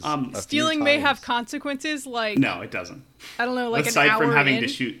that registers a few stealing may have times. consequences, like No, it doesn't. I don't know, like Aside an hour from having in. to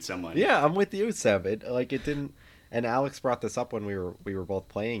shoot someone. Yeah, I'm with you, Seb. It didn't. And Alex brought this up when we were both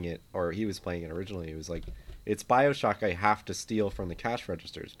playing it, or he was playing it originally. He was like, "It's BioShock. I have to steal from the cash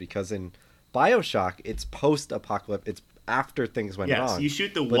registers because in BioShock, it's post-apocalypse. It's after things went Yes, wrong. you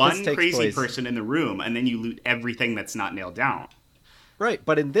shoot the But this one takes crazy place- person in the room, and then you loot everything that's not nailed down. Right,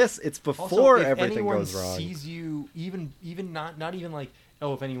 but in this, it's Also, before if everything anyone goes wrong. sees you, even not even like,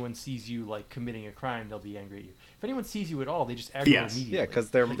 oh, if anyone sees you like committing a crime, they'll be angry at you. If anyone sees you at all, they just aggro Yes. immediately. Yeah,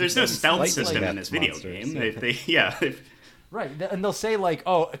 because they're There's no they're stealth like system that in this video monsters. game. If Right, and they'll say like,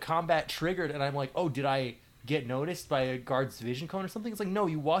 "Oh, a combat triggered," and I'm like, "Oh, did I get noticed by a guard's vision cone or something?" It's like, "No,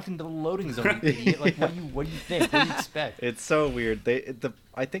 you walked into the loading zone, you idiot. Like, what do you think? What do you expect?" It's so weird.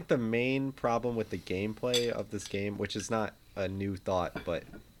 I think the main problem with the gameplay of this game, which is not a new thought, but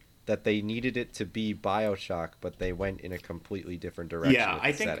that they needed it to be BioShock, but they went in a completely different direction. Yeah, with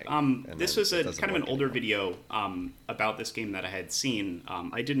I the think setting, and this then was it a doesn't kind of an work older anymore. video about this game that I had seen.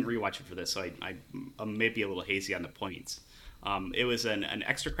 I didn't rewatch it for this, so I may be a little hazy on the points. It was an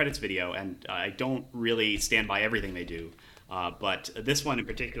extra credits video, and I don't really stand by everything they do, but this one in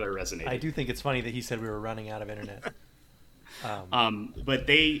particular resonated. I do think it's funny that he said we were running out of internet. But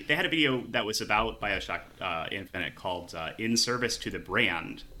they had a video that was about Bioshock Infinite called "In Service to the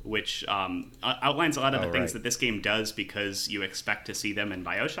Brand," which outlines a lot of the things that this game does because you expect to see them in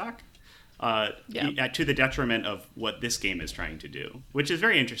Bioshock. To the detriment of what this game is trying to do, which is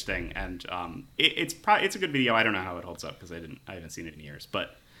very interesting, and it's a good video. I don't know how it holds up because I haven't seen it in years,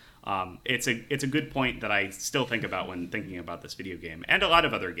 but it's a good point that I still think about when thinking about this video game and a lot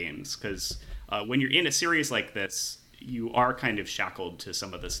of other games, because when you're in a series like this, you are kind of shackled to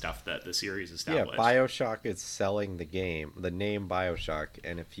some of the stuff that the series established. Yeah, Bioshock is selling the name Bioshock,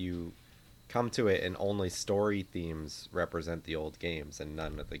 and if you come to it and only story themes represent the old games and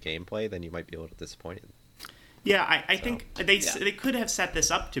none of the gameplay, then you might be a little disappointed. Yeah, I think they could have set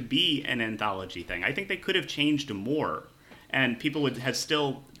this up to be an anthology thing. I think they could have changed more, and people would have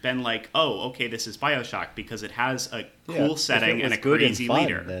still been like, "Oh, okay, this is Bioshock because it has a cool setting and a crazy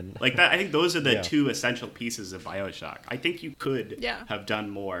leader." Then... Like that, I think those are the two essential pieces of Bioshock. I think you could have done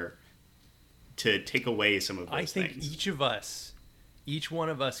more to take away some of those things. I think each one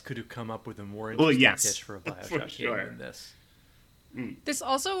of us could have come up with a more interesting pitch for a Bioshock game than this. This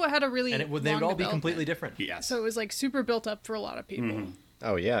also had a really and they would all be completely different. Yes. So it was like super built up for a lot of people. Mm-hmm.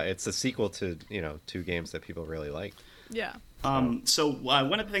 Oh yeah, it's a sequel to 2 games that people really liked. Yeah. So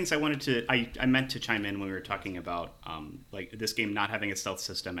one of the things I meant to chime in when we were talking about like this game not having a stealth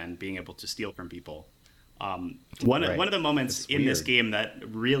system and being able to steal from people. One of the moments in this game that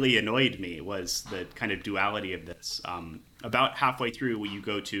really annoyed me was the kind of duality of this. About halfway through, you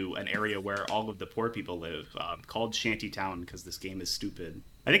go to an area where all of the poor people live, called Shantytown, because this game is stupid.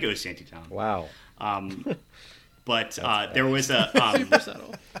 I think it was Shantytown. Wow. But there was a super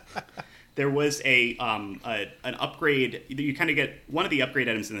subtle. There was an upgrade. You kind of get one of the upgrade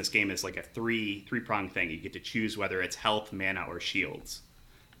items in this game is like a three-pronged thing. You get to choose whether it's health, mana, or shields.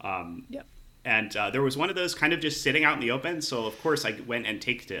 Yep. And there was one of those kind of just sitting out in the open. So of course I went and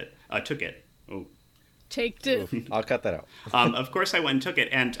took it. Oh. Taked it. I'll cut that out. Of course I went and took it,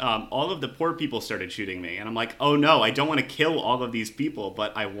 and all of the poor people started shooting me, and I'm like, oh no, I don't want to kill all of these people,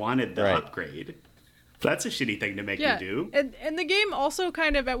 but I wanted the upgrade. That's a shitty thing to make you do. And the game also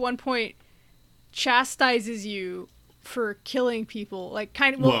kind of at one point chastises you for killing people. Like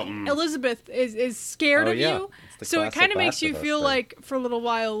Elizabeth is scared of you, so it kind of makes you feel like for a little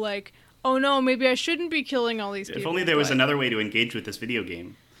while like, oh no, maybe I shouldn't be killing all these people. If only there was another way to engage with this video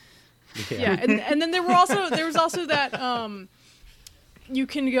game. Yeah, and then there was also that you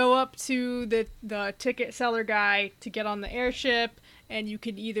can go up to the ticket seller guy to get on the airship, and you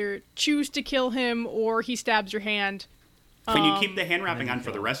can either choose to kill him or he stabs your hand. Can you keep the hand wrapping on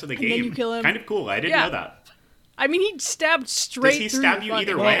for the rest of the game? Then you kill him. Kind of cool. I didn't know that. I mean, he stabbed straight through. Does he stab you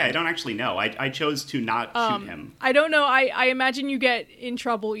either way? Hand. I don't actually know. I chose to not shoot him. I don't know. I imagine you get in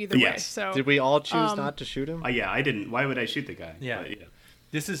trouble either way. So did we all choose not to shoot him? Yeah, I didn't. Why would I shoot the guy? Yeah.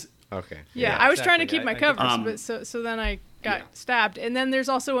 This is... Okay. Yeah, I was trying to keep my covers, but so then I got stabbed. And then there's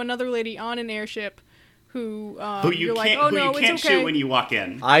also another lady on an airship who you can't shoot when you walk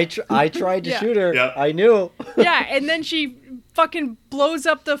in. I tried to shoot her. Yep. I knew. Yeah, and then she fucking blows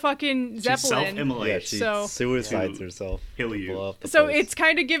up the fucking Zeppelin. Self-immolates. Yeah, she suicides herself. Kill you. So it's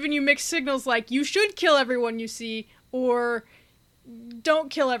kind of giving you mixed signals, like you should kill everyone you see, or don't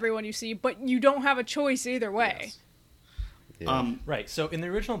kill everyone you see, but you don't have a choice either way. Yes. Yeah. Right. So in the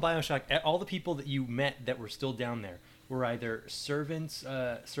original Bioshock, all the people that you met that were still down there were either servants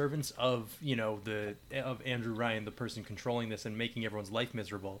of of Andrew Ryan, the person controlling this and making everyone's life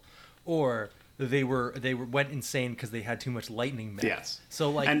miserable, or they went insane because they had too much lightning meth. Yes. So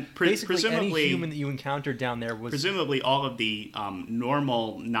like, and basically any human that you encountered down there was presumably all of the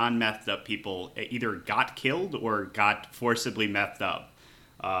normal non-methed up people either got killed or got forcibly methed up.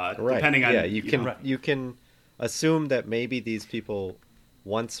 Depending on you can assume that maybe these people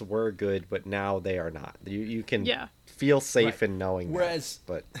once were good, but now they are not. You can feel safe in knowing Whereas,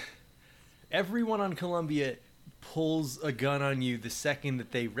 that. But everyone on Columbia pulls a gun on you the second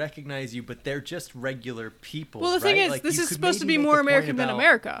that they recognize you, but they're just regular people. Well, the thing is, this is supposed to be more American than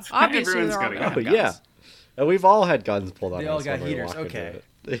America. Obviously, everyone's got guns. Yeah. And we've all had guns pulled on us. They all got when heaters. We Okay.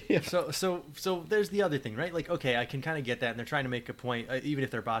 Yeah. So there's the other thing, right? Like, okay, I can kind of get that, and they're trying to make a point, even if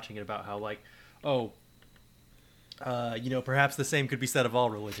they're botching it, about how like, perhaps the same could be said of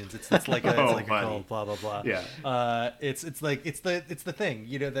all religions. It's like a cult, blah blah blah. Yeah. It's the thing.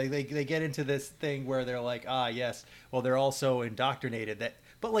 They get into this thing where they're like, yes, well, they're also indoctrinated that.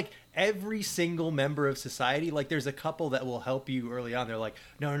 But like every single member of society, like there's a couple that will help you early on. They're like,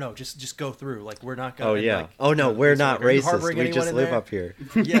 no, just go through. Like we're not gonna. Oh yeah. Like, oh no, we're not racist. We just live up here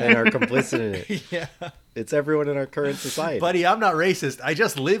and are complicit in it. Yeah. It's everyone in our current society. Buddy, I'm not racist. I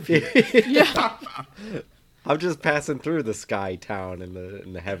just live here. Yeah. I'm just passing through the sky town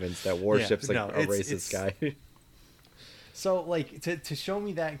in the heavens that worships a racist guy. So, like, to show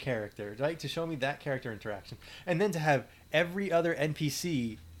me that character, right? To show me that character interaction, and then to have every other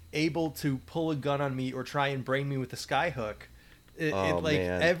NPC able to pull a gun on me or try and brain me with a skyhook,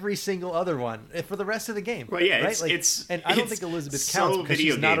 man. Every single other one for the rest of the game. Well, yeah, right? And I don't think Elizabeth counts because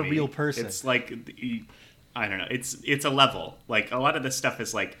she's not a real person. It's like, I don't know. It's a level. Like, a lot of this stuff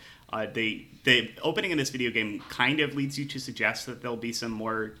is like, the opening in this video game kind of leads you to suggest that there'll be some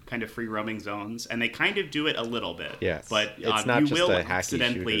more kind of free roaming zones, and they kind of do it a little bit. Yes, but it's not you just will a hacky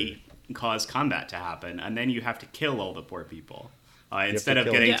accidentally shooter. cause combat to happen, and then you have to kill all the poor people instead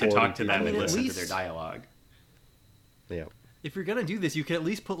of getting to talk to them and listen to their dialogue. Yeah. If you're gonna do this, you could at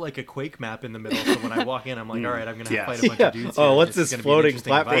least put like a Quake map in the middle, so when I walk in, I'm like, all right, I'm gonna fight a bunch of dudes. Oh, what's this floating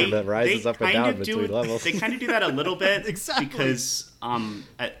platform that rises up and down between levels? They kind of do that a little bit, exactly. Because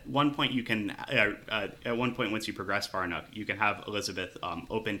at one point you can, once you progress far enough, you can have Elizabeth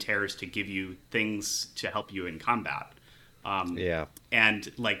open tears to give you things to help you in combat.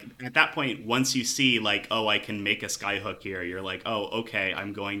 And like at that point, once you see like, oh, I can make a skyhook here, you're like, oh, okay,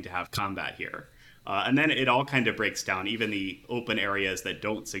 I'm going to have combat here. And then it all kind of breaks down, even the open areas that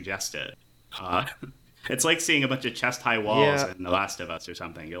don't suggest it. It's like seeing a bunch of chest-high walls in The Last of Us or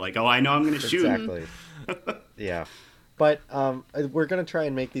something. You're like, oh, I know I'm going to shoot. Exactly. Yeah. But we're going to try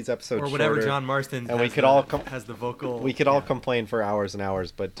and make these episodes or whatever shorter, John Marston and we could all has the vocal. We could all complain for hours and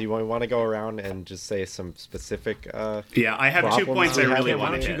hours, but do you want to go around and just say some specific I have 2 points I really want to hit.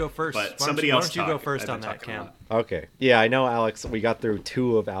 Why don't you go first? But somebody else go first on that, Cam? Okay. Yeah, I know, Alex. We got through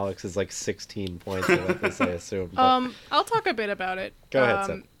 2 of Alex's like 16 points of this, I assume. But... I'll talk a bit about it. Go ahead,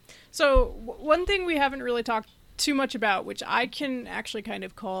 Seth. So one thing we haven't really talked too much about, which I can actually kind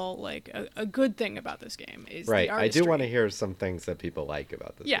of call like a good thing about this game, is the artistry. I do want to hear some things that people like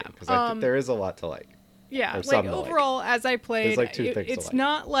about this game, because I think there is a lot to like. Yeah, like overall, as I played, like 2 things it's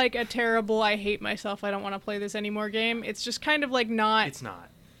not like a terrible I hate myself, I don't want to play this anymore game. It's just kind of like it's not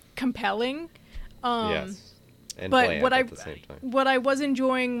compelling. Yes. And but at the same time. What I was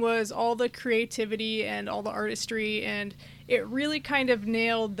enjoying was all the creativity and all the artistry, and it really kind of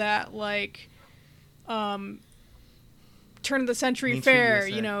nailed that like turn of the century fair.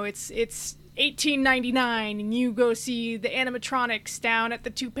 You know, it's 1899 and you go see the animatronics down at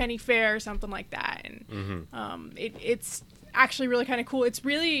the 2-penny fair or something like that, and it's actually really kind of cool. It's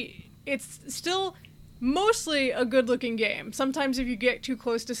still mostly a good looking game. Sometimes if you get too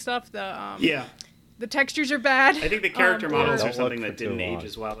close to stuff, the textures are bad. I think the character models are something that didn't age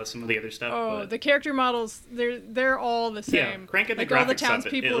as well as some of the other stuff. Oh, the character models, they're all the same. Yeah, cranking the like graphics all the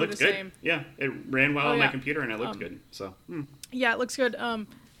townspeople up, are the good. same. Yeah, it ran well on my computer and it looked good. So. Yeah, it looks good.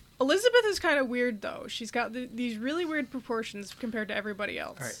 Elizabeth is kind of weird though. She's got these really weird proportions compared to everybody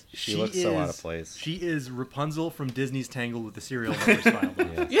else. All right. She looks so out of place. She is Rapunzel from Disney's Tangled with the serial numbers filed.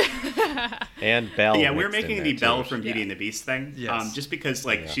 And Belle. Yeah, we're making the Belle from Beauty and the Beast thing. Yes. Just because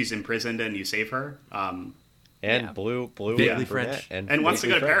she's imprisoned and you save her. And blue, vaguely French, and wants to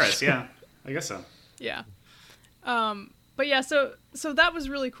go to Paris. Yeah, I guess so. Yeah. But yeah, so that was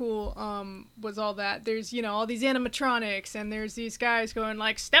really cool. Was all that there's all these animatronics and there's these guys going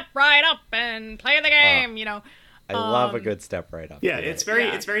like step right up and play the game. I love a good step right up. Yeah, it's very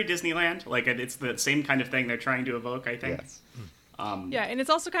Disneyland. Like it's the same kind of thing they're trying to evoke. I think. Yes. And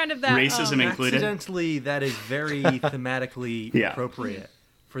it's also kind of that racism included. Accidentally, that is very thematically appropriate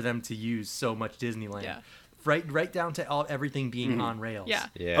for them to use so much Disneyland. Yeah. Right down to everything being on rails. Yeah.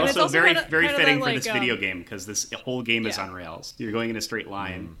 Yeah. Also very fitting for this video game because this whole game is on rails. You're going in a straight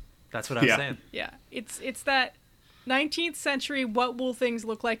line. That's what I'm saying. Yeah. It's that 19th century. What will things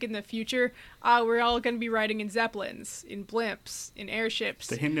look like in the future? We're all going to be riding in zeppelins, in blimps, in airships.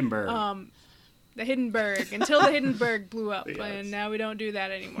 The Hindenburg. The Hindenburg until the Hindenburg blew up, and now we don't do that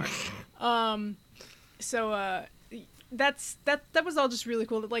anymore. So that was all just really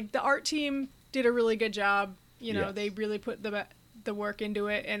cool. Like the art team did a really good job. They really put the work into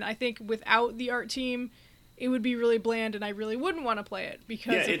it, and I think without the art team, it would be really bland, and I really wouldn't want to play it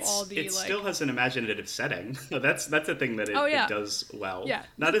because of all the. It still has an imaginative setting. That's the thing that it does well. Yeah,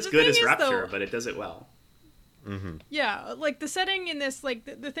 not as good as Rapture, but it does it well. Mm-hmm. Yeah, like the setting in this, like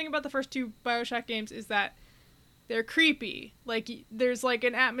the thing about the first 2 BioShock games is that they're creepy. Like there's like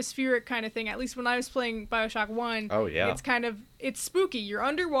an atmospheric kind of thing. At least when I was playing BioShock 1, it's spooky. You're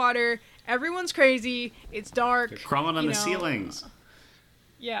underwater. Everyone's crazy. It's dark. They're crawling on the ceilings.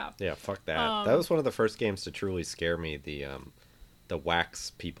 Yeah. Yeah, fuck that. That was one of the first games to truly scare me. The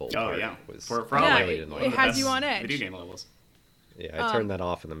wax people. Oh yeah. Was it has you on edge. Video game levels. Yeah, I turned that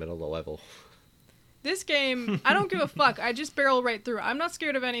off in the middle of the level. This game, I don't give a fuck. I just barrel right through. I'm not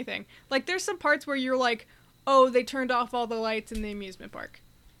scared of anything. Like there's some parts where you're like, oh, they turned off all the lights in the amusement park.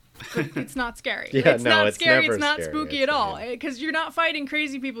 But it's not scary. Yeah, it's no, not it's scary. never It's not scary. spooky at all. Because you're not fighting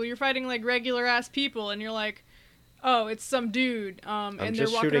crazy people. You're fighting like regular ass people, and you're like, oh, it's some dude, and they're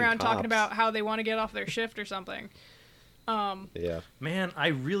walking around talking about how they want to get off their shift or something. Yeah. Man, I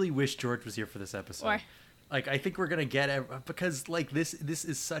really wish George was here for this episode. Why? Like, I think we're gonna get because like this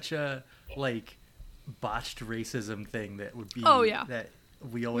is such a like botched racism thing that would be. Oh, yeah. That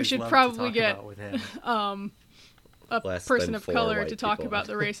we always should love probably to talk get about with him. A Less person than of 4 color white to talk people. about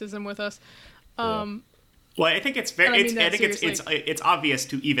the racism with us. Well, I think it's very. And I mean It's, that I think seriously. it's obvious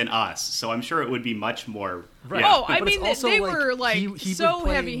to even us. So I'm sure it would be much more. Right. Yeah. Oh, I But it's mean, also, they like, were like he so was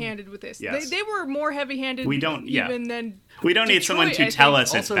playing- heavy-handed with this. Yes. They were more heavy-handed. We don't- yeah. even than We don't need Detroit, someone to I tell think.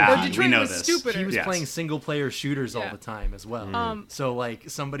 us it's Also, bad. Detroit We know was this. stupider. He was Yes. playing single player shooters all Yeah. the time as well. So like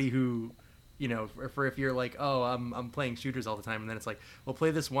somebody who, you know, for if you're like, oh, I'm playing shooters all the time, and then it's like, well,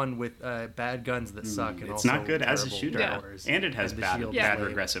 play this one with bad guns that suck. And It's also not good as a terrible shooter, powers, and it has the bad, shield bad flame.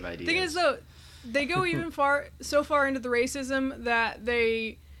 regressive ideas. Thing is, though, they go even so far into the racism that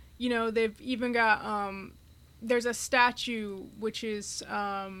they, you know, they've even got there's a statue which is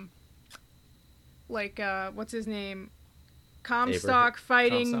what's his name? Comstock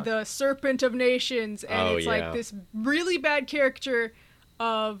fighting Comstock? the Serpent of Nations, and Oh, it's yeah. like this really bad caricature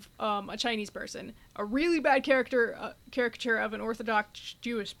of a Chinese person, a really bad caricature of an Orthodox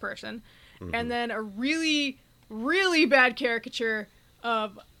Jewish person, and then a really, really bad caricature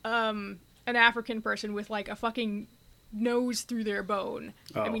of an African person with like a fucking nose through their bone.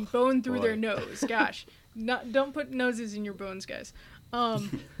 I mean, bone through their nose. Gosh, don't put noses in your bones, guys.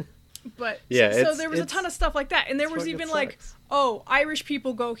 But Yeah, so there was a ton of stuff like that, and there was fucking even like, sucks. oh, Irish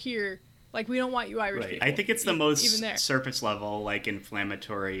people go here. Like, we don't want you Irish Right. people. I think it's the even most there. surface level, like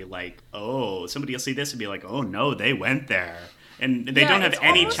inflammatory. Like, oh, somebody will see this and be like, oh no, they went there, and they Yeah, don't have it's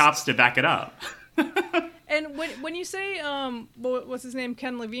any almost- chops to back it up. And when you say what's his name,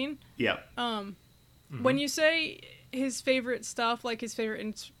 Ken Levine? Yeah. When you say his favorite stuff, like his favorite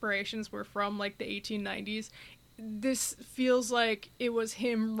inspirations were from like the 1890s, this feels like it was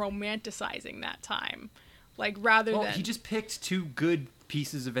him romanticizing that time, like rather Well, than he just picked two good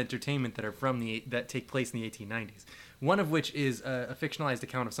pieces of entertainment that are that take place in the 1890s. One of which is a fictionalized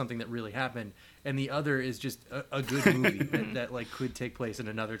account of something that really happened, and the other is just a good movie that like could take place in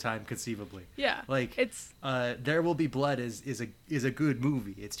another time conceivably. Yeah, like it's There Will Be Blood is a good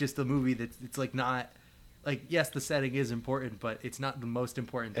movie. It's just a movie that it's like not like, yes, the setting is important, but it's not the most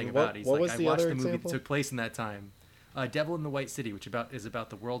important thing And what- about it. He's what like, was I the watched other the movie example? that took place in that time, Devil in the White City, which is about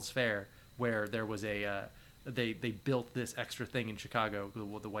the World's Fair, where there was a they built this extra thing in Chicago,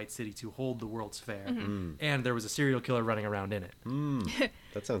 the White City, to hold the World's Fair, and there was a serial killer running around in it.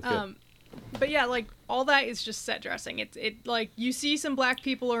 That sounds good. but yeah, like all that is just set dressing. It like you see some black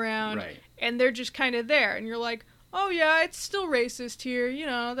people around, Right. and they're just kind of there, and you're like, oh yeah, it's still racist here. You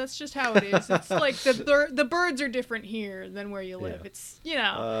know, that's just how it is. It's like the birds are different here than where you live. Yeah. It's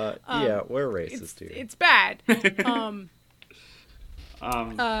yeah, We're racist here. it's bad.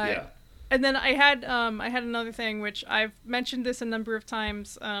 Yeah. And then I had another thing which I've mentioned this a number of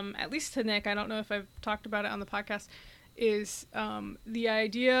times, at least to Nick. I don't know if I've talked about it on the podcast. Is the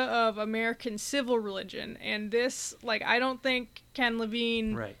idea of American civil religion, and this, like, I don't think Ken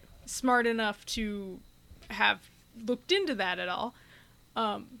Levine Right. smart enough to have looked into that at all.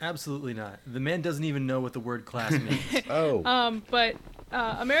 Absolutely not. The man doesn't even know what the word class means. But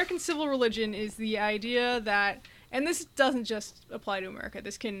American civil religion is the idea that, and this doesn't just apply to America,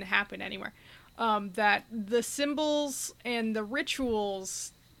 this can happen anywhere, that the symbols and the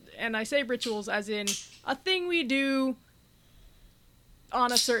rituals, and I say rituals as in a thing we do on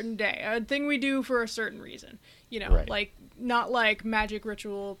a certain day, a thing we do for a certain reason, you know, Right. like not like magic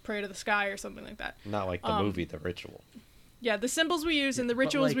ritual, pray to the sky or something like that. Not like the movie The Ritual. Yeah, the symbols we use and the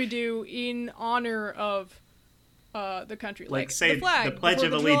rituals like- we do in honor of the country, Like, say the flag, the Pledge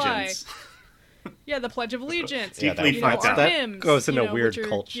of 4th of July. Allegiance. Yeah, the Pledge of Allegiance. Yeah, Deeply that, fucked up. our that hymns, goes you into know, weird which are,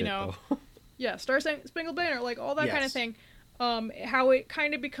 cult you shit, know, though. Yeah, Star Spangled Banner, like all that kind of Yes. thing. How it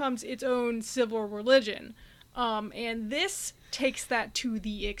kind of becomes its own civil religion. And this takes that to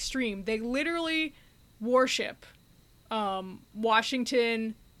the extreme. They literally worship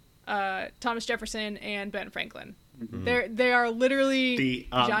Washington, Thomas Jefferson, and Ben Franklin. They are literally The,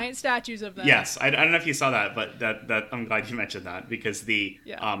 giant statues of them. Yes, I don't know if you saw that, but that I'm glad you mentioned that, because the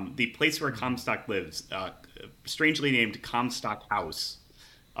place where Comstock lives, strangely named Comstock House,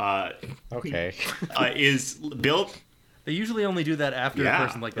 Okay. is built. They usually only do that after Yeah, a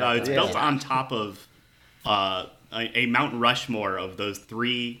person like that. it's dies. built on top of a Mount Rushmore of those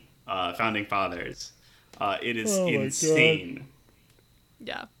three founding fathers. It is insane.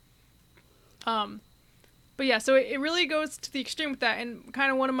 Yeah. But yeah, so it really goes to the extreme with that. And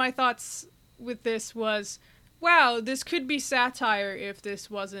kind of one of my thoughts with this was, wow, this could be satire if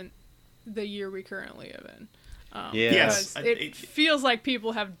this wasn't the year we currently live in. Yes, it feels like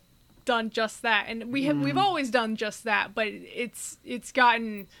people have done just that, and we've always done just that, but it's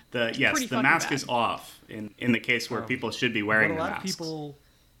gotten the mask bad. is off in the case where people should be wearing the masks.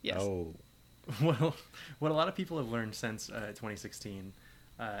 Yes. Oh. Well, what a lot of people have learned since 2016,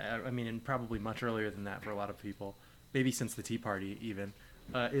 I mean, and probably much earlier than that for a lot of people, maybe since the Tea Party even,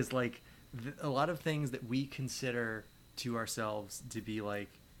 is like a lot of things that we consider to ourselves to be like,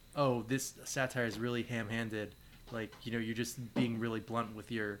 oh, this satire is really ham-handed. Like, you know, you're just being really blunt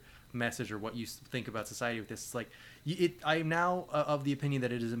with your message or what you think about society with this. It's like, I'm now of the opinion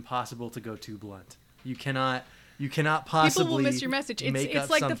that it is impossible to go too blunt. You cannot possibly. People will miss your message. It's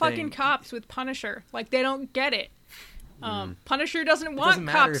like the fucking cops with Punisher. Like, they don't get it. Punisher doesn't want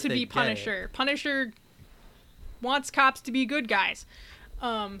cops to be Punisher. Punisher wants cops to be good guys.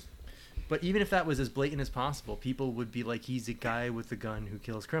 But even if that was as blatant as possible, people would be like, he's a guy with a gun who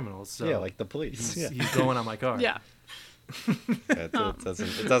kills criminals. So yeah, like the police. He's going on my car. Yeah. It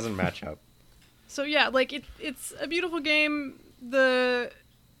doesn't match up. So yeah, like it's a beautiful game.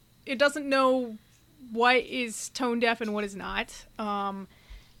 It doesn't know what is tone deaf and what is not.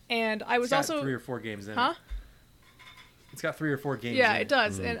 And I was also 3 or 4 games in it. Huh? It's got 3 or 4 games. Yeah, in it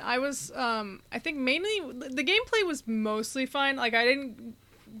does. And I was I think mainly the gameplay was mostly fine. Like, I didn't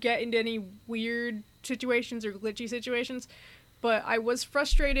get into any weird situations or glitchy situations, but I was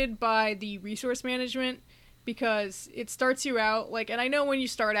frustrated by the resource management because it starts you out like, and I know when you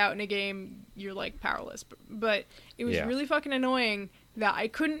start out in a game you're like powerless, but it was really fucking annoying that I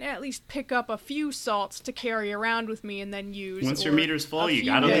couldn't at least pick up a few salts to carry around with me and then use. Once your meter's full, you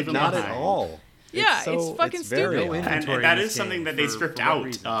gotta leave them behind. behind. Not at all. Yeah, it's fucking stupid. And that is something that they stripped out.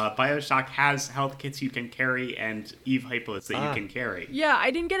 BioShock has health kits you can carry and Eve hypos that you can carry. Yeah,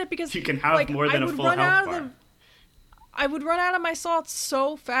 I didn't get it because you can have more than a full health bar. I would run out of my salts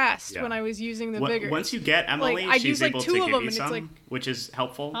so fast when I was using the vigor. Once you get Emily, she's able to give you some, which is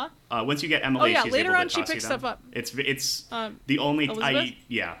helpful. Huh? Once you get Emily, she's later able on to she toss picks you stuff them. up. It's the only Elizabeth?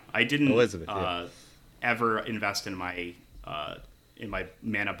 I didn't Elizabeth, ever invest in my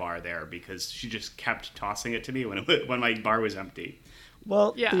mana bar there because she just kept tossing it to me when my bar was empty.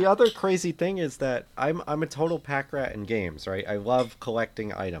 Well, the other crazy thing is that I'm a total pack rat in games, right? I love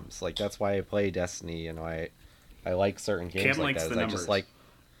collecting items. Like, that's why I play Destiny and why I like certain games like that.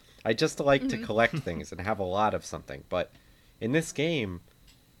 I just like to collect things and have a lot of something. But in this game,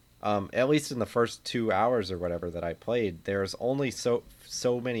 at least in the first 2 hours or whatever that I played, there's only so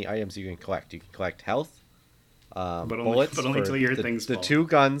many items you can collect. You can collect health, bullets, but only until your thing's full. The 2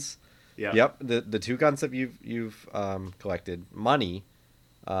 guns. Yeah. Yep. The 2 guns that you've collected, money,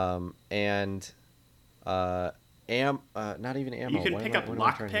 and not even ammo. You can pick up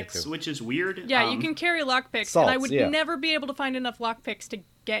lockpicks, which is weird. Yeah, you can carry lockpicks, and I would never be able to find enough lockpicks to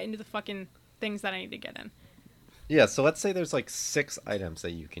get into the fucking things that I need to get in. Yeah, so let's say there's like 6 items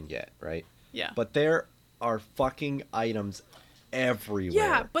that you can get, right? Yeah. But there are fucking items everywhere.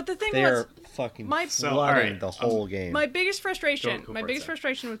 Yeah, but the thing They're fucking flooding the whole game. My biggest frustration,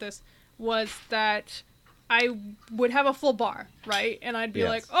 with this was that I would have a full bar, right? And I'd be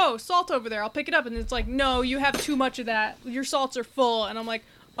like, oh, salt over there, I'll pick it up. And it's like, no, you have too much of that. Your salts are full. And I'm like,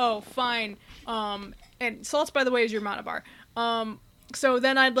 oh, fine. And salts, by the way, is your mana bar. So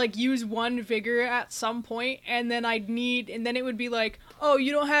then I'd like use 1 vigor at some point, and then then it would be like, oh,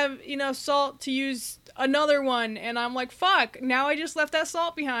 you don't have enough salt to use another one. And I'm like, fuck, now I just left that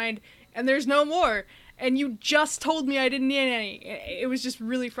salt behind, and there's no more. And you just told me I didn't need any. It was just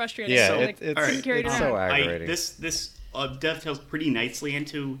really frustrating. Yeah, so, it's so aggravating. This dovetails pretty nicely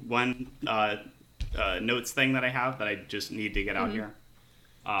into one notes thing that I have that I just need to get out here.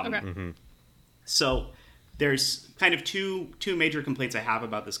 So there's kind of two major complaints I have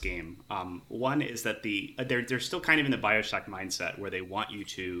about this game. One is that they're still kind of in the BioShock mindset where they want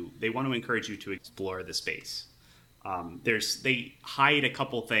to encourage you to explore the space. They hide a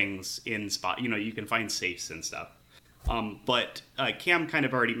couple things in spot. You can find safes and stuff. But Cam kind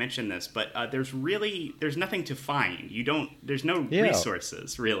of already mentioned this, but there's nothing to find. There's no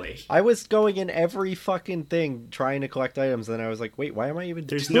resources really. I was going in every fucking thing trying to collect items, and I was like, wait, why am I even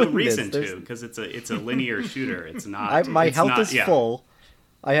There's doing no reason this? to, because it's a linear shooter. It's not. My health is full.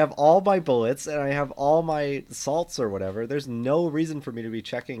 I have all my bullets, and I have all my salts or whatever. There's no reason for me to be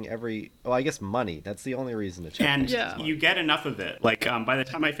checking I guess money. That's the only reason to check. And you get enough of it. Like, by the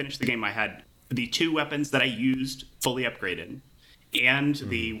time I finished the game, I had the 2 weapons that I used fully upgraded, and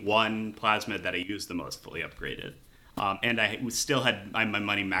the 1 plasmid that I used the most fully upgraded. And I still had my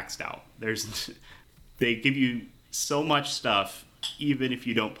money maxed out. they give you so much stuff, even if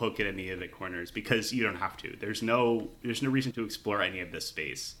you don't poke at any of the corners, because you don't have to. There's no reason to explore any of this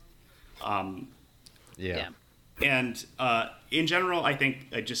space. Yeah. And in general, I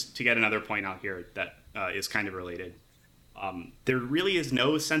think, just to get another point out here that is kind of related, there really is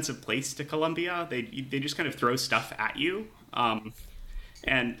no sense of place to Columbia. They just kind of throw stuff at you.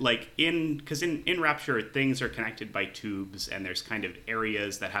 And like in Rapture, things are connected by tubes, and there's kind of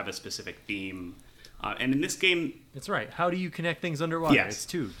areas that have a specific theme. And in this game, that's right. How do you connect things underwater? Yes. It's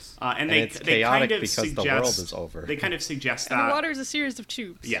tubes. And it's they chaotic kind of because suggest, the world is over. They kind of suggest that And the water is a series of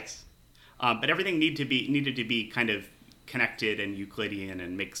tubes. Yes, but everything needed to be kind of connected and Euclidean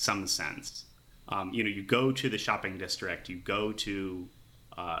and make some sense. You go to the shopping district, you go to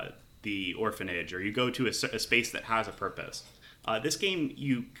the orphanage, or you go to a space that has a purpose. This game,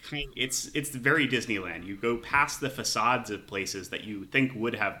 it's very Disneyland. You go past the facades of places that you think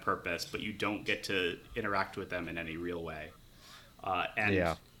would have purpose, but you don't get to interact with them in any real way.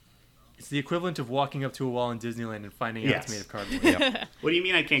 It's the equivalent of walking up to a wall in Disneyland and finding out it's made of cardboard. Yep. What do you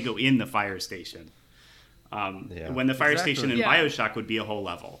mean I can't go in the fire station? When the fire station in BioShock would be a whole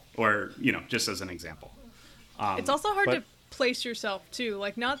level, or just as an example. It's also hard to place yourself too.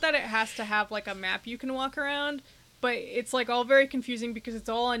 Like, not that it has to have like a map you can walk around, but it's like all very confusing because it's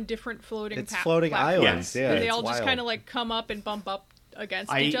all on different floating floating islands. Yes. Yeah, and they all wild. just kind of like come up and bump up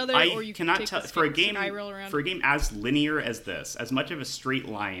against each other, or you cannot can tell take for a game around. for a game as linear as this, as much of a straight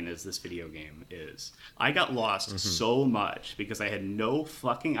line as this video game is. I got lost so much because I had no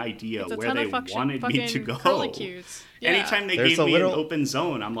fucking idea where they wanted me to go. Anytime they gave me an open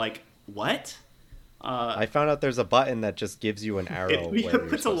zone, I'm like, what? I found out there's a button that just gives you an arrow. It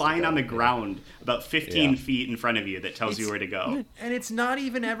puts a line on the ground about 15 feet in front of you that tells you where to go. And it's not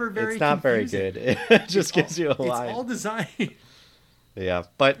even ever very It's not confusing. very good. It just gives you a line. It's all designed. Yeah,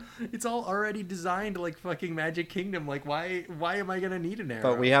 but it's all already designed like fucking Magic Kingdom. Like, why am I gonna need an arrow?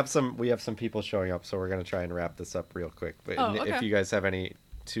 But we have some people showing up, so we're gonna try and wrap this up real quick. But if you guys have any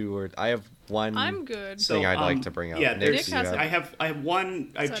I have one. I'm good. Thing I'd like to bring up. Yeah, Nick, I have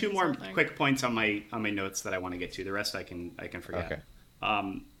two more quick points on my notes that I want to get to. The rest I can forget. Okay.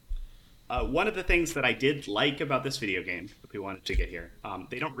 One of the things that I did like about this video game, if we wanted to get here,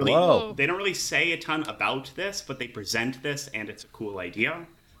 they don't really say a ton about this, but they present this, and it's a cool idea.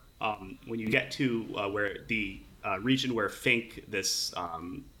 When you get to where the region where Fink, this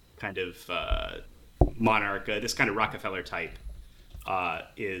kind of monarch, this kind of Rockefeller type,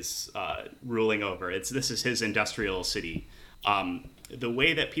 is ruling over, this is his industrial city. The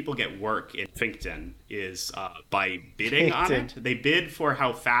way that people get work in Finkton is by bidding on it. They bid for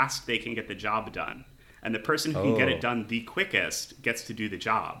how fast they can get the job done. And the person who can get it done the quickest gets to do the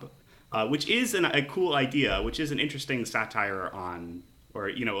job, which is a cool idea, which is an interesting satire on, or,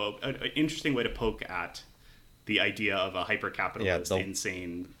 an interesting way to poke at the idea of a hyper-capitalist,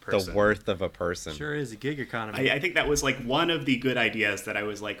 insane person. The worth of a person. Sure is a gig economy. I think that was like one of the good ideas that I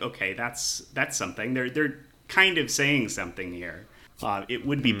was like, okay, that's something. They're kind of saying something here. It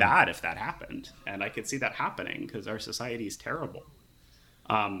would be bad if that happened, and I could see that happening because our society is terrible.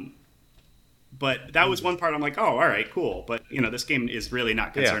 But that was one part I'm like, oh, all right, cool. But this game is really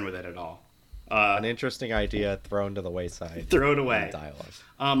not concerned with it at all. An interesting idea thrown to the wayside. Throw it away.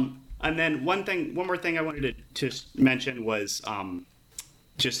 Dialogue. And then one more thing I wanted to mention was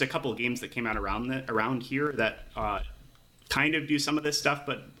just a couple of games that came out around here that kind of do some of this stuff,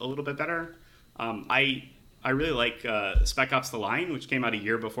 but a little bit better. I really like Spec Ops: The Line, which came out a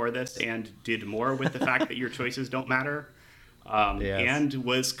year before this and did more with the fact that your choices don't matter, and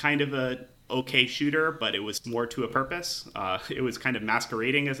was kind of a okay shooter, but it was more to a purpose. It was kind of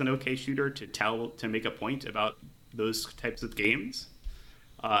masquerading as an okay shooter to make a point about those types of games.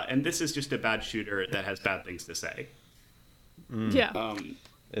 And this is just a bad shooter that has bad things to say. Yeah.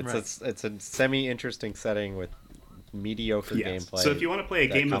 It's a semi-interesting setting with mediocre gameplay. So if you want to play a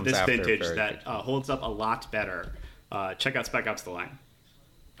game of this vintage that holds up a lot better, check out Spec Ops: The Line.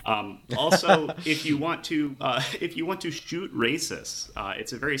 Also, if you want to shoot racists,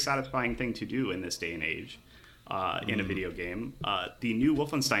 it's a very satisfying thing to do in this day and age. In a video game, the new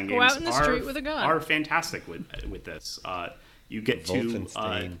Wolfenstein games out in the street with a gun. Are fantastic with this. You get to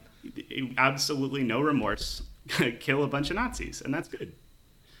absolutely no remorse kill a bunch of Nazis, and that's good.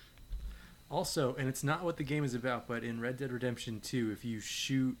 Also, and it's not what the game is about, but in Red Dead Redemption 2, if you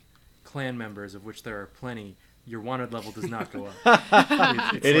shoot clan members, of which there are plenty, your wanted level does not go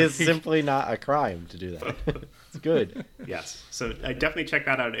up. It is simply not a crime to do that. It's good. Yes. So definitely check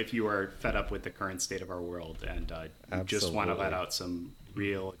that out if you are fed up with the current state of our world and just want to let out some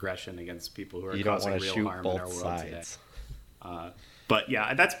real aggression against people who are causing real harm in our world today. But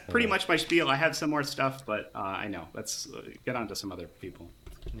yeah, that's pretty much my spiel. I have some more stuff, but I know. Let's get on to some other people.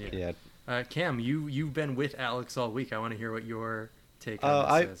 Yeah. Cam, you've been with Alex all week. I want to hear what your take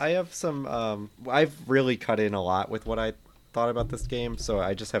on this is. I have some. I've really cut in a lot with what I thought about this game, so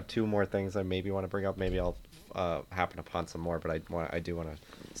I just have two more things I maybe want to bring up. Maybe I'll happen upon some more, but I do want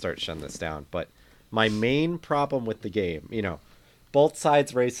to start shutting this down. But my main problem with the game, both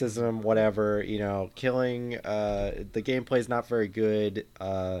sides racism, whatever, killing, the gameplay is not very good.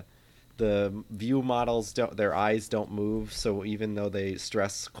 The view models their eyes don't move, so even though they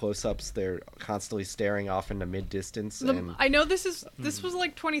stress close-ups, they're constantly staring off into mid-distance. I know this was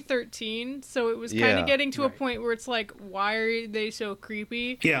like 2013, so it was kind of getting to a point where it's like, why are they so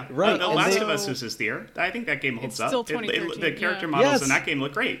creepy? Yeah, right. The Last of Us is there. I think that game holds up. Still 2013, the character models in that game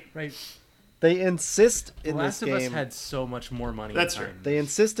look great. Right. They insist in this game. The Last of Us had so much more money. That's true. They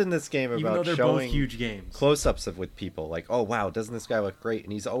insist in this game even about though they're showing both huge games. Close-ups with people. Like, oh wow, doesn't this guy look great?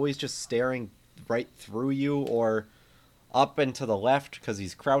 And he's always just staring right through you or up and to the left because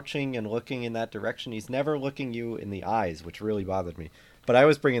he's crouching and looking in that direction. He's never looking you in the eyes, which really bothered me. But I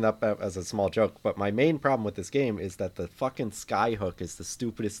was bringing it up as a small joke. But my main problem with this game is that the fucking sky hook is the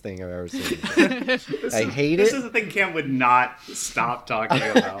stupidest thing I've ever seen. I hate it. This is the thing Cam would not stop talking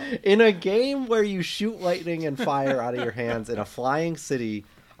about. In a game where you shoot lightning and fire out of your hands in a flying city,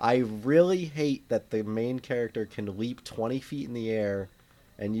 I really hate that the main character can leap 20 feet in the air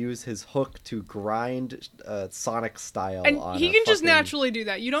and use his hook to grind Sonic style. And on he can just naturally do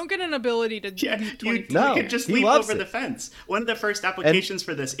that. You don't get an ability to leap 20 feet. You can just leap over the fence. One of the first applications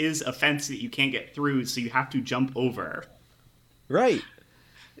for this is a fence that you can't get through, so you have to jump over. Right.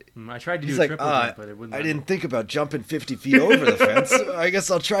 I tried to do a triple jump, but it wouldn't. I didn't think about jumping 50 feet over the fence. I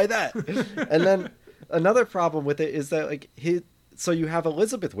guess I'll try that. And then another problem with it is that so you have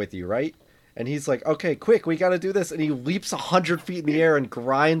Elizabeth with you, right? And he's like, okay, quick, we got to do this. And he leaps 100 feet in the air and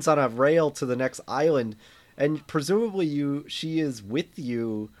grinds on a rail to the next island. And presumably she is with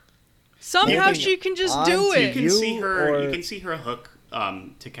you. Somehow she can just do it. You can see her hook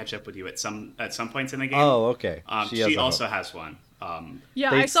to catch up with you at some points in the game. Oh, okay. She also has one.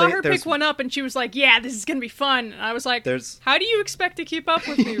 I saw her pick one up, and she was like, yeah, this is going to be fun. And I was like, how do you expect to keep up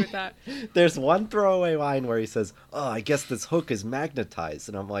with me with that? There's one throwaway line where he says, oh, I guess this hook is magnetized.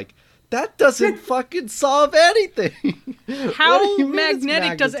 And I'm like, that doesn't fucking solve anything. How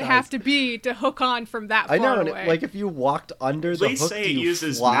magnetic does it have to be to hook on from that far away? I know, if you walked under the hook, say it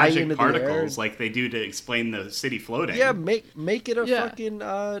uses magic particles like they do to explain the city floating. Yeah, make it a fucking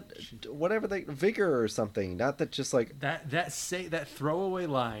whatever vigor or something. Not that just like that throwaway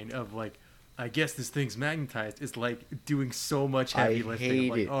line of like, I guess this thing's magnetized is like doing so much heavy lifting.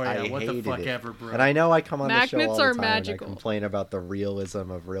 Like, oh yeah, what the fuck ever, bro. And I know I come on the show all the time magical. and I complain about the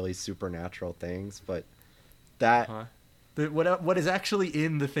realism of really supernatural things, but that what is actually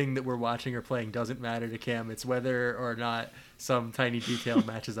in the thing that we're watching or playing doesn't matter to Cam. It's whether or not some tiny detail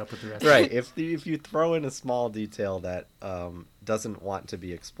matches up with the rest. Right. If you throw in a small detail that doesn't want to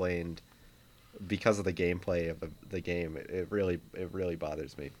be explained because of the gameplay of the game, it really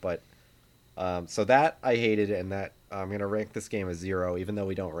bothers me. But so that I hated, and that I'm going to rank this game as 0, even though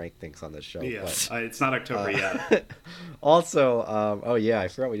we don't rank things on this show. Yeah, but, it's not October yet. Also, I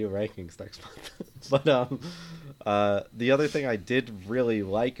forgot we do rankings next month. But the other thing I did really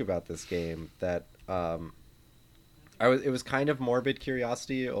like about this game that it was kind of morbid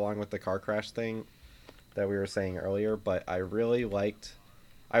curiosity along with the car crash thing that we were saying earlier, but I really liked.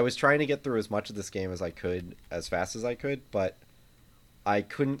 I was trying to get through as much of this game as I could, as fast as I could, but I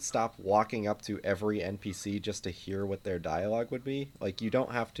couldn't stop walking up to every NPC just to hear what their dialogue would be. Like, you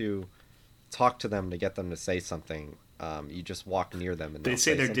don't have to talk to them to get them to say something. You just walk near them and they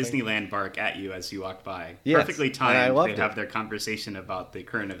say their something. Disneyland bark at you as you walk by. Yes, perfectly timed. They have their conversation about the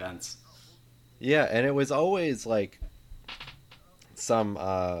current events. Yeah, and it was always like some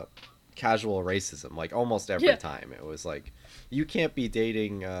casual racism. Like almost every time, it was like, you can't be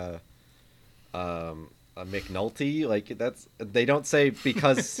dating a McNulty. Like they don't say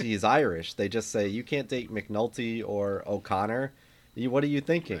because he's Irish. They just say you can't date McNulty or O'Connor. What are you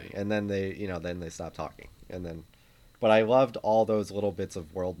thinking? Right. And then they stop talking. And then, but I loved all those little bits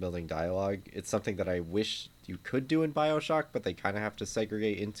of world building dialogue. It's something that I wish you could do in BioShock, but they kind of have to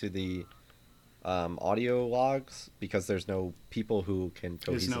segregate into the audio logs because there's no people who can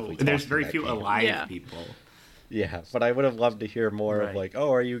cohesively talk. There's very few alive people. Yeah, but I would have loved to hear more of like,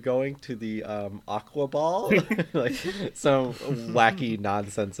 oh, are you going to the Aqua Ball? Like some wacky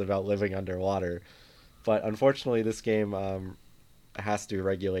nonsense about living underwater. But unfortunately, this game has to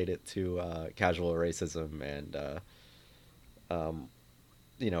regulate it to casual racism and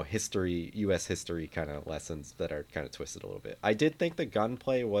history, U.S. history kind of lessons that are kind of twisted a little bit. I did think the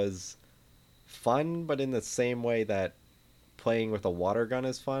gunplay was fun, but in the same way that playing with a water gun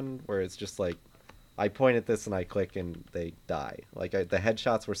is fun, where it's just like I point at this and I click and they die. Like the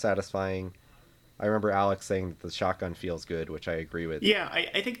headshots were satisfying. I remember Alex saying that the shotgun feels good, which I agree with. Yeah,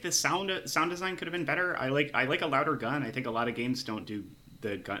 I think the sound design could have been better. I like a louder gun. I think a lot of games don't do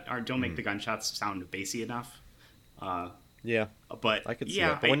the gun or don't make the gunshots sound bassy enough. Yeah, but I could see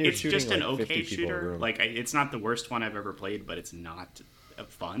that. But when it's you're just an like okay shooter. Like it's not the worst one I've ever played, but it's not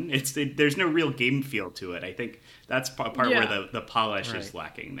fun. There's no real game feel to it. I think that's part where the polish is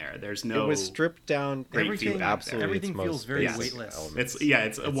lacking there. There's no. It was stripped down. Everything feels very weightless.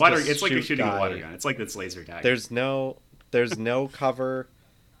 It's water. It's like you're shooting a water gun. It's like this laser tag. There's no cover.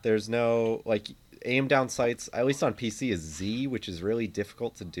 There's no like aim down sights. At least on PC is Z, which is really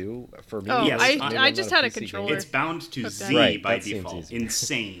difficult to do for me. Oh, yes. I just had a controller. It's bound to Z by default.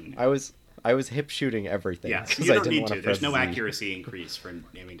 Insane. I was hip shooting everything. Yeah, you don't need to. There's no accuracy increase for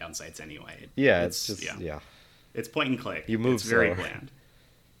aiming down sights anyway. It's point and click. You move it's very bland.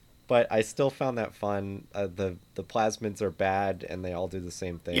 But I still found that fun. The plasmids are bad, and they all do the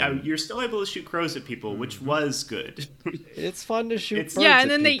same thing. Yeah, you're still able to shoot crows at people, which was good. It's fun to shoot birds and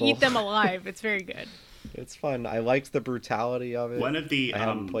then they eat them alive. It's very good. It's fun. I liked the brutality of it. One of the I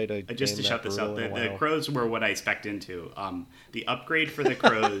haven't played a just to game shut this up, the crows were what I spec'd into. The upgrade for the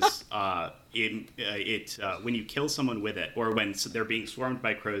crows, when you kill someone with it, or when they're being swarmed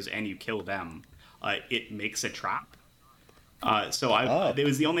by crows and you kill them, it makes a trap. It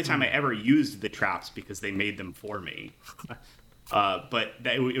was the only time I ever used the traps because they made them for me. But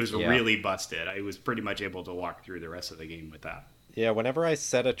it was really busted. I was pretty much able to walk through the rest of the game with that. Yeah, whenever I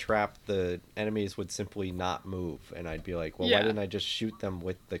set a trap, the enemies would simply not move, and I'd be like, "Well, why didn't I just shoot them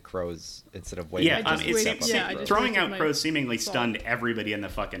with the crows instead of waiting?" Throwing out crows seemingly stunned everybody in the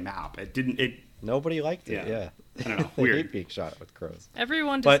fucking map. It didn't. Nobody liked it. Yeah. I don't know. They Weird. hate being shot with crows.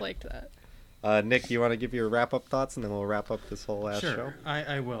 Everyone disliked that. Nick, you want to give your wrap-up thoughts, and then we'll wrap up this whole last show? Sure,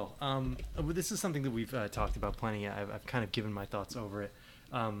 I will. This is something that we've talked about plenty. I've kind of given my thoughts over it.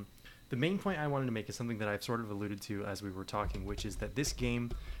 The main point I wanted to make is something that I've sort of alluded to as we were talking, which is that this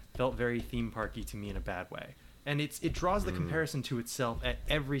game felt very theme parky to me in a bad way. And it draws the comparison to itself at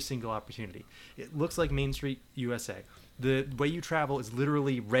every single opportunity. It looks like Main Street USA. The way you travel is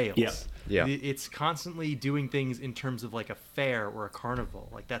literally rails. Yeah. It's constantly doing things in terms of like a fair or a carnival.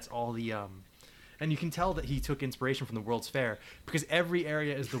 Like that's all the and you can tell that he took inspiration from the World's Fair because every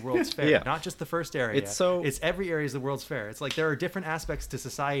area is the World's Fair, not just the first area. It's every area is the World's Fair. It's like there are different aspects to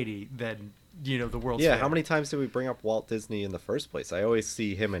society than the World's Fair. Yeah, how many times did we bring up Walt Disney in the first place? I always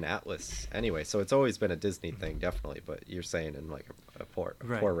see him in Atlas anyway, so it's always been a Disney thing, definitely. But you're saying in like a poor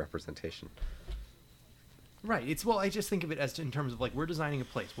representation. Right. I just think of it as in terms of like we're designing a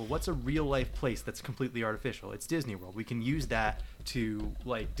place. Well, what's a real life place that's completely artificial? It's Disney World. We can use that to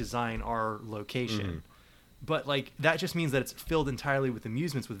like design our location. But like that just means that it's filled entirely with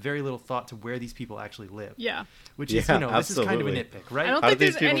amusements with very little thought to where these people actually live. Yeah. Which is, this is kind of a nitpick, right? I don't think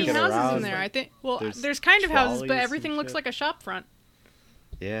there's any houses in there. I think there's kind of houses, but everything looks like a shop front.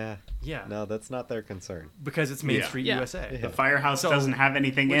 Yeah. No, that's not their concern. Because it's Main Street USA. The firehouse doesn't have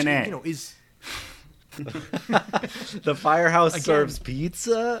anything in it. The firehouse serves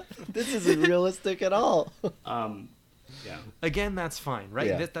pizza? This isn't realistic at all. Again, that's fine,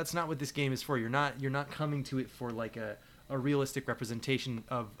 right? That's not what this game is for. You're not coming to it for like a realistic representation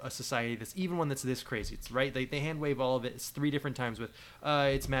of a society that's even one that's this crazy. It's right. They hand wave all of it. It's 3 different times with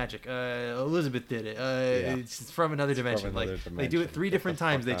it's magic. Elizabeth did it. It's from another dimension. They do it 3 different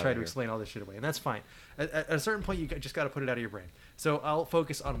times. They try to explain all this shit away, and that's fine. At a certain point, you just got to put it out of your brain. So I'll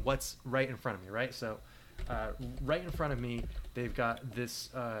focus on what's right in front of me, right? So right in front of me, they've got this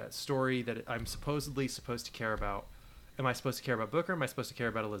story that I'm supposedly supposed to care about. Am I supposed to care about Booker? Am I supposed to care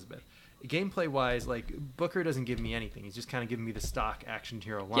about Elizabeth? Gameplay-wise, like Booker doesn't give me anything. He's just kind of giving me the stock action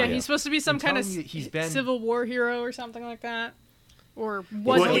hero line. Yeah, he's supposed to be some kind of Civil War hero or something like that. Or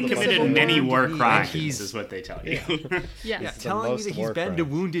he committed many war crimes, is what they tell you. Telling me that he's been to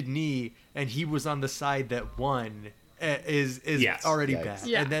Wounded Knee and he was on the side that won is already bad.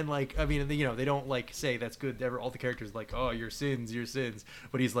 Yeah. And then they don't like say that's good. All the characters like, oh, your sins.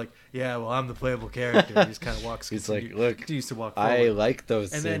 But he's like, yeah, well, I'm the playable character. He just kind of walks. He's like, look, continues to walk forward. I like those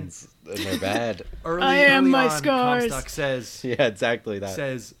sins, and they're bad. I am my on, scars. Comstock says, exactly that.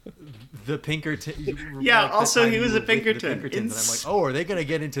 Says the Pinkerton. Yeah, also he was a Pinkerton. And I'm like, oh, are they gonna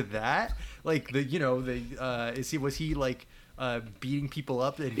get into that? Like was he like beating people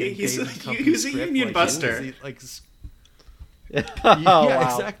up? And he's a union buster. Wow.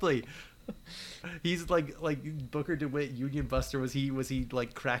 Exactly. He's like Booker DeWitt, Union Buster. Was he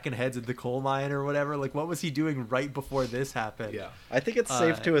like cracking heads at the coal mine or whatever? Like, what was he doing right before this happened? Yeah, I think it's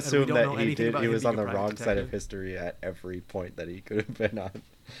safe to assume that he was on the wrong detective. side of history at every point that he could have been on.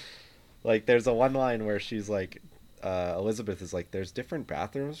 Like, there's a one line where she's like, Elizabeth is like, there's different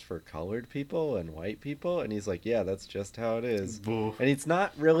bathrooms for colored people and white people, and he's like, yeah, that's just how it is. Boo. And he's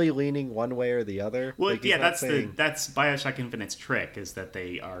not really leaning one way or the other. Well, like, yeah, that's Bioshock Infinite's trick, is that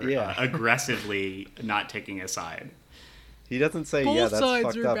they are aggressively not taking a side. He doesn't say, both yeah, that's sides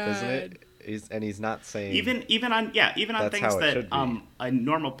fucked are up, bad. Isn't it? He's not saying even on things that a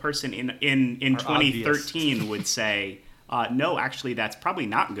normal person in 2013 would say, no, actually, that's probably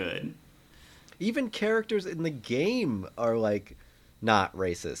not good. Even characters in the game are like not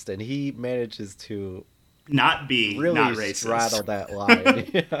racist, and he manages to not be really not racist. straddle that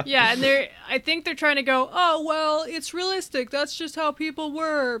line. Yeah, and I think they're trying to go, oh, well, it's realistic. That's just how people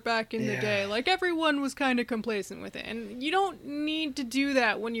were back in the day. Like, everyone was kind of complacent with it. And you don't need to do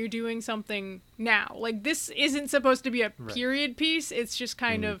that when you're doing something now. Like, this isn't supposed to be a period piece. It's just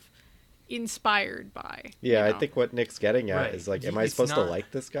kind of inspired by. Yeah, you know? I think what Nick's getting at is like, am I supposed to like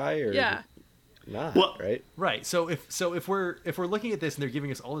this guy or not? Well, right. So if we're looking at this and they're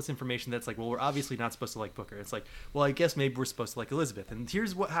giving us all this information that's like, well, we're obviously not supposed to like Booker. It's like, well, I guess maybe we're supposed to like Elizabeth. And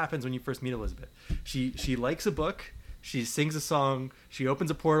here's what happens when you first meet Elizabeth. She likes a book, she sings a song, she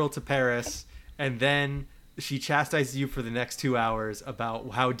opens a portal to Paris, and then she chastises you for the next 2 hours about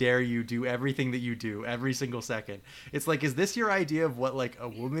how dare you do everything that you do every single second. It's like, is this your idea of what like a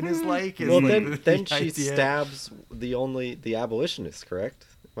woman is like? Is Well, like then she stabs the abolitionist, correct?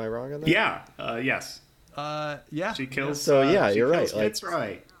 Am I wrong on that? Yeah. Yes. Yeah. She kills. So you're right.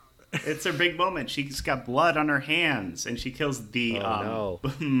 Fitzroy. It's her big moment. She's got blood on her hands, and she kills the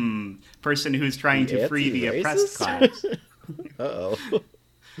person who's trying to free the oppressed class. Uh-oh.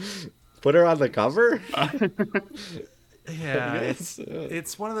 Put her on the cover? Yeah,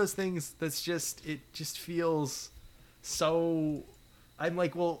 it's one of those things that's just, it just feels so... I'm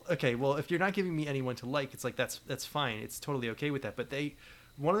like, well, okay, well, if you're not giving me anyone to like, it's like, that's fine. It's totally okay with that. But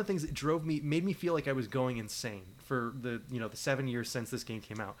one of the things that made me feel like I was going insane for the 7 years since this game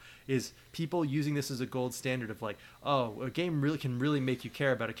came out is people using this as a gold standard of like, oh, a game can really make you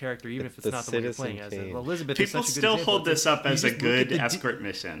care about a character even if it's not the one you're playing as. Well, Elizabeth people is such a good still example. hold this up as a good escort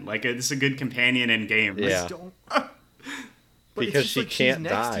mission, like this is a good companion in game. Yeah. Because she like can't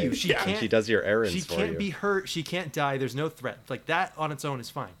die. She does your errands for you. She can't be hurt. She can't die. There's no threat. Like, that on its own is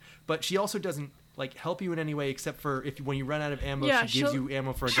fine. But she also doesn't like help you in any way except for when you run out of ammo, she gives you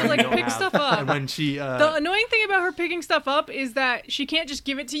ammo for a gun you don't pick have. Stuff up. And when she the annoying thing about her picking stuff up is that she can't just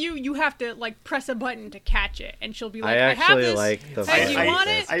give it to you. You have to like press a button to catch it, and she'll be like, I have this. Like the hey, do you want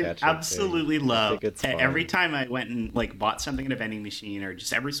it? I absolutely love every time I went and like bought something at a vending machine, or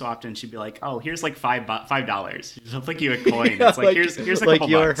just every so often she'd be like, oh, here's like $5. She'll flick you a coin. It's like, here's a couple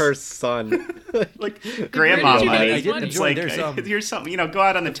you're bucks. her son. Like grandma money. I did enjoy. Here's something, go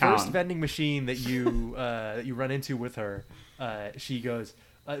out on the town. First vending machine that you run into with her, she goes,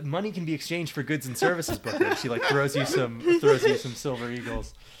 money can be exchanged for goods and services, Booker. She like throws you some silver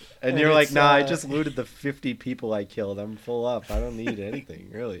eagles. And you're like, nah, I just looted the 50 people I killed. I'm full up. I don't need anything,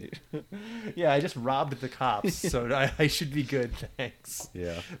 really. Yeah, I just robbed the cops, so I should be good, thanks.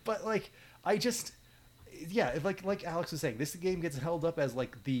 Yeah. But like, like Alex was saying, this game gets held up as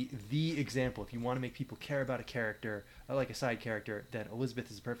like the example. If you want to make people care about a character, like a side character, then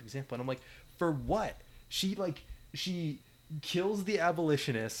Elizabeth is a perfect example. And I'm like, for what? She kills the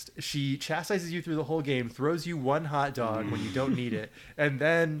abolitionist. She chastises you through the whole game, throws you one hot dog when you don't need it, and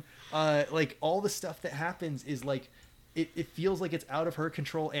then like all the stuff that happens is like it feels like it's out of her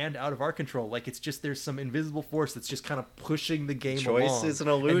control and out of our control. Like it's just there's some invisible force that's just kind of pushing the game along. Choice is an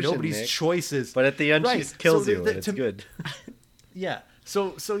illusion, and nobody's Nick. choices. But at the end, she kills you, and it's good. Yeah.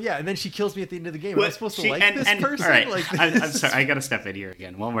 So yeah, and then she kills me at the end of the game. Am I supposed to like this person? All right. Like, I'm sorry, I got to step in here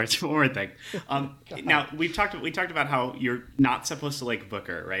again. One more thing. Now we talked about how you're not supposed to like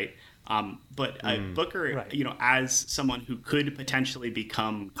Booker, right? But Booker, right. As someone who could potentially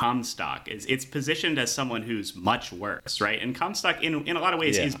become Comstock, it's positioned as someone who's much worse, right? And Comstock, in a lot of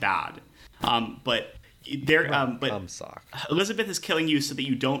ways, is bad. But Comstock. Elizabeth is killing you so that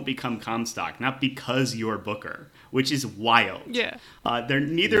you don't become Comstock, not because you're Booker, which is wild. Yeah.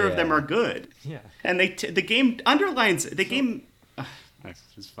 Neither of them are good. Yeah. And the game underlines the game.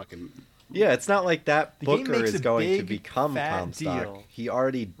 Just fucking. Yeah, it's not like that The Booker game makes is a going to big, become fat Comstock. deal. He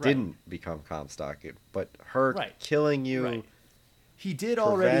already didn't become Comstock, but her killing you. Right. He did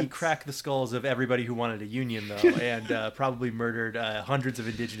already prevents- crack the skulls of everybody who wanted a union, though, and probably murdered hundreds of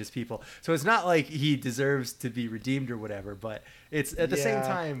indigenous people. So it's not like he deserves to be redeemed or whatever, but it's at the same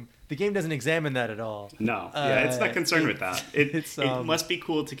time, The game doesn't examine that at all. No, it's not concerned with that. It must be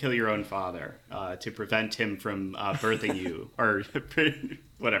cool to kill your own father to prevent him from birthing you or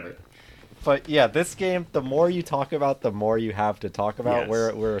whatever. But yeah, this game, the more you talk about, the more you have to talk about.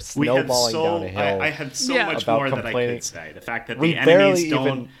 Yes. We're snowballing down a hill. I had so much more that I could say. The fact that the enemies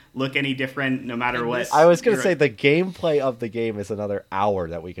don't look any different no matter what. I was going to say the gameplay of the game is another hour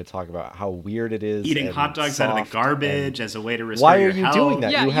that we could talk about how weird it is. Eating hot dogs out of the garbage as a way to restore why are your you health. doing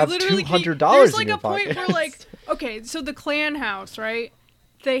that? Yeah, you have $200 there's in your like a pocket. point where like, okay, so the clan house, right?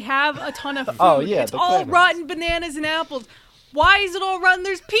 They have a ton of food. Oh, yeah, it's all rotten bananas and apples. Why is it all rotten?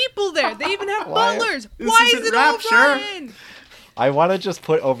 There's people there. They even have butlers. Why is it all rotten? I want to just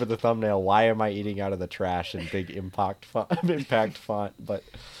put over the thumbnail, why am I eating out of the trash in big impact font, but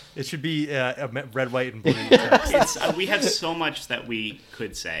it should be red, white, and blue. We have so much that we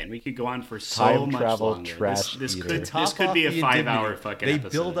could say, and we could go on for so Time much travel longer. Trash this eater. could be a 5-hour fucking They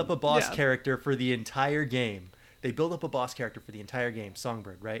episode. build up a boss character for the entire game.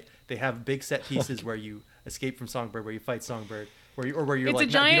 Songbird, right? They have big set pieces where you escape from Songbird, where you fight Songbird, where you're it's like,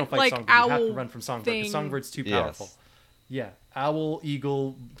 a giant, you don't fight like, Songbird, you have to run from Songbird, thing. because Songbird's too powerful. Yes. Yeah, owl,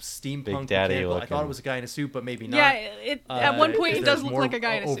 eagle, steampunk, Big daddy mechanical. I looking. thought it was a guy in a suit, but maybe not. Yeah, at one point it does look like a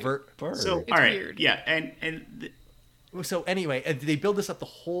guy in a suit. bird. So, It's all right, weird. yeah, and So anyway, and they build this up the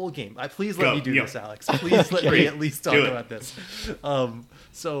whole game. Please let me do Go. this, Alex. Please let me at least talk Do it. about this.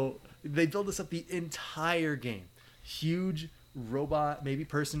 So they build this up the entire game. Huge robot, maybe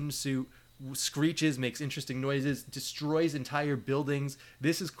person in a suit, screeches, makes interesting noises, destroys entire buildings.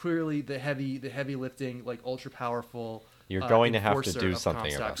 This is clearly the heavy lifting, like ultra powerful. You're going to have to enforcer do of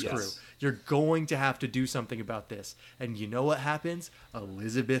something about Comstock's this. crew. You're going to have to do something about this. And you know what happens?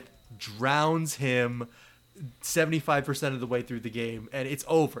 Elizabeth drowns him 75% of the way through the game, and it's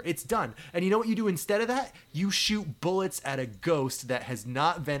over. It's done. And you know what you do instead of that? You shoot bullets at a ghost that has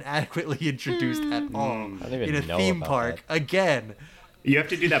not been adequately introduced at all in a theme park again. you have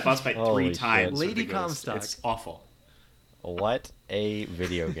to do that boss fight Holy 3 times. shit. with Lady the ghost. Comstock. It's awful. What a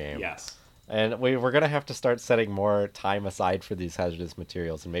video game. Yes. And we're going to have to start setting more time aside for these hazardous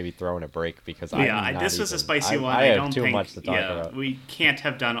materials and maybe throwing a break because This was a spicy one. I have don't too think, much to talk about. We can't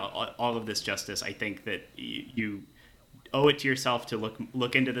have done all of this justice. I think that you owe it to yourself to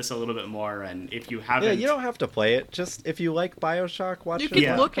look into this a little bit more. And if you haven't, Yeah, you don't have to play it. Just if you like BioShock, watch You it.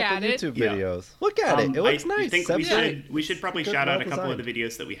 can look at it. YouTube Yeah. videos. Look at it. It looks nice. I think we should probably Good shout out a well couple of the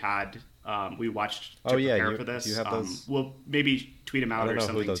designed. videos that we had. We watched to Oh, yeah, prepare you- for this. you have those? We'll maybe tweet them I out don't or know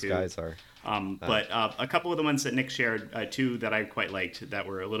something who those too. guys are. But a couple of the ones that Nick shared, two that I quite liked that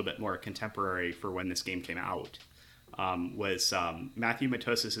were a little bit more contemporary for when this game came out, was Matthew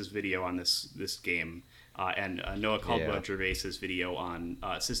Matosas' video on this game and Noah Caldwell Gervais's video on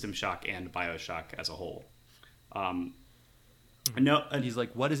System Shock and BioShock as a whole. And he's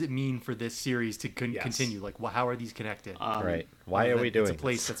like, what does it mean for this series to continue? Like, how are these connected? Right. Why are we doing It's a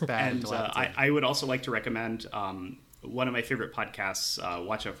place that's bad. And I would also like to recommend one of my favorite podcasts,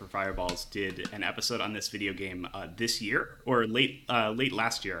 Watch Out for Fireballs, did an episode on this video game this year or late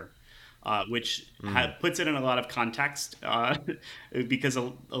last year, which puts it in a lot of context because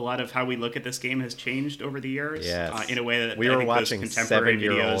a lot of how we look at this game has changed over the years in a way that we I were think watching those contemporary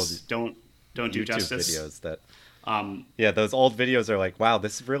 7-year-old videos don't do YouTube justice. videos that. Those old videos are like, wow,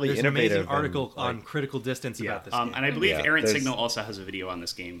 this is really There's innovative. an amazing article and, on Critical Distance about this game. And I believe Aaron there's- Signal also has a video on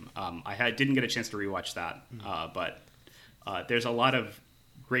this game. I didn't get a chance to rewatch that, but there's a lot of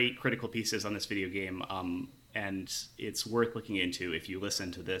great critical pieces on this video game, and it's worth looking into if you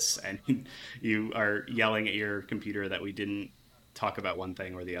listen to this and you are yelling at your computer that we didn't talk about one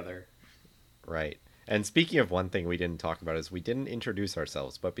thing or the other. Right. And speaking of one thing we didn't talk about is we didn't introduce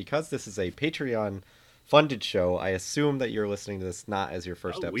ourselves, but because this is a Patreon funded show, I assume that you're listening to this not as your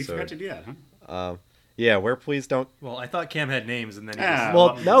first episode. We forgot to do that, huh? Where please don't. Well, I thought Cam had names, and then he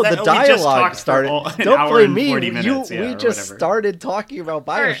Well, no, the we just dialogue talked for started. an Don't hour blame and me. 40 minutes, we or just whatever. started talking about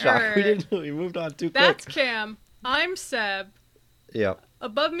BioShock. Alright. We moved on too That's quick. Cam. I'm Seb. Yeah.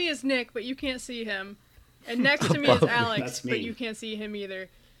 Above me is Nick, but you can't see him. And next to me is Alex, That's me. but you can't see him either.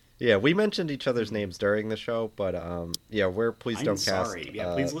 Yeah, we mentioned each other's names during the show, but we're please I'm don't sorry. cast.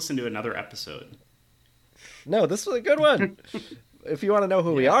 Yeah, please listen to another episode. No, this was a good one. If you want to know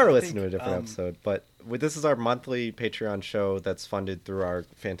who we Yeah, are, I listen think, to a different episode. But this is our monthly Patreon show that's funded through our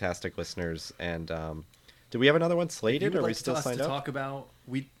fantastic listeners. And do we have another one slated? Are we still signed up? Talk about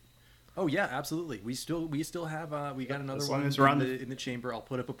Oh yeah, absolutely. We still have we got another As long one as we're on in the chamber. I'll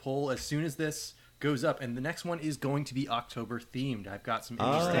put up a poll as soon as this goes up, and the next one is going to be October themed. I've got some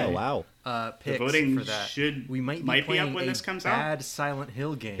interesting wow. Picks voting for that. we might be playing up when a this comes out. bad Silent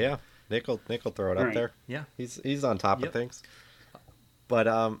Hill game. Yeah, Nick will throw it up Right. there. Yeah. He's on top of Yep. things. But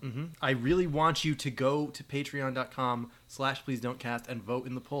I really want you to go to patreon.com/pleasedon'tcast and vote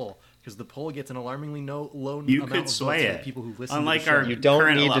in the poll, because the poll gets an alarmingly low you amount could of sway votes it. from people who listen Unlike to the show. our You don't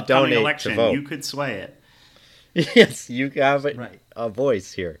current need to donate election, to vote. you could sway it. Yes, you have Right. a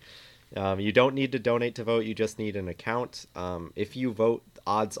voice here. You don't need to donate to vote. You just need an account. If you vote,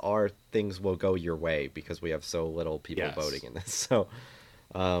 odds are things will go your way because we have so little people voting in this. So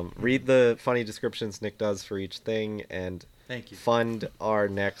read the funny descriptions Nick does for each thing, and Thank you. fund our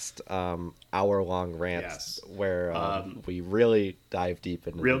next hour-long rant where we really dive deep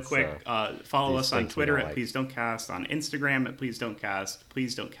into Real this, quick, follow us on Twitter at like. Please Don't Cast, on Instagram at Please Don't Cast,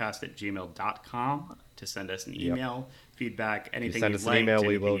 pleasedon'tcast@gmail.com to send us an email, feedback, anything send you'd us an liked, email,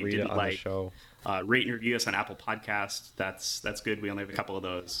 we anything will you read it didn't on like. the show. Rate and review us on Apple Podcasts. That's good. We only have a couple of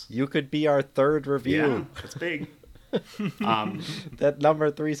those. You could be our third review. Yeah, that's big. That number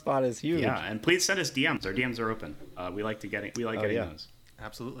 3 spot is huge. Yeah, and please send us DMs. Our DMs are open. We like getting those.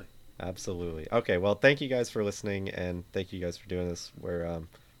 Absolutely. Okay, well, thank you guys for listening, and thank you guys for doing this. We're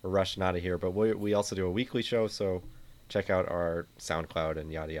rushing out of here, but we also do a weekly show, so check out our SoundCloud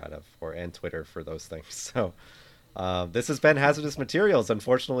and yada yada and Twitter for those things. So this has been Hazardous Materials.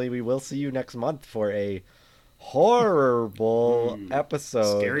 Unfortunately, we will see you next month for a horrible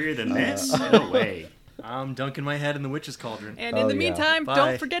episode. Scarier than this? No way. I'm dunking my head in the witch's cauldron. And in the meantime,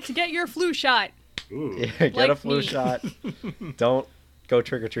 don't forget to get your flu shot. Ooh. Yeah, get a flu shot. Don't go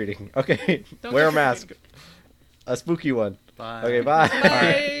trick-or-treating. Okay, wear a mask. A spooky one. Bye. Okay, bye. Bye. All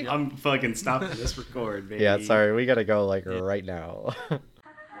right, I'm fucking stopping this record, baby. Yeah, sorry, we gotta go right now.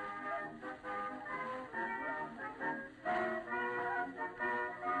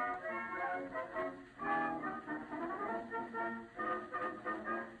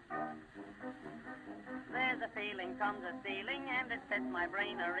 Comes a stealing and it sets my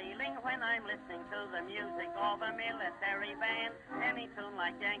brain a-reeling when I'm listening to the music of a military band. Any tune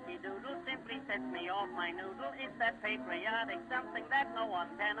like Yankee Doodle simply sets me off my noodle. It's that patriotic something that no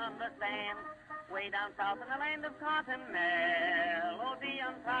one can understand. Way down south in the land of cotton, melody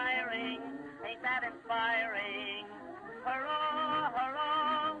untiring, ain't that inspiring? Hurrah,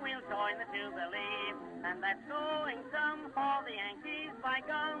 hurrah, we'll join the Jubilee, and that's going some for the Yankees by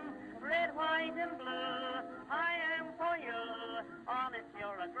gum. Red, white, and blue, I am for you. Honest,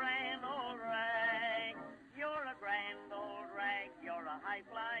 you're a grand old rag. You're a grand old rag. You're a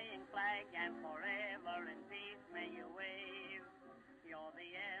high-flying flag, and forever in peace may you wave. You're the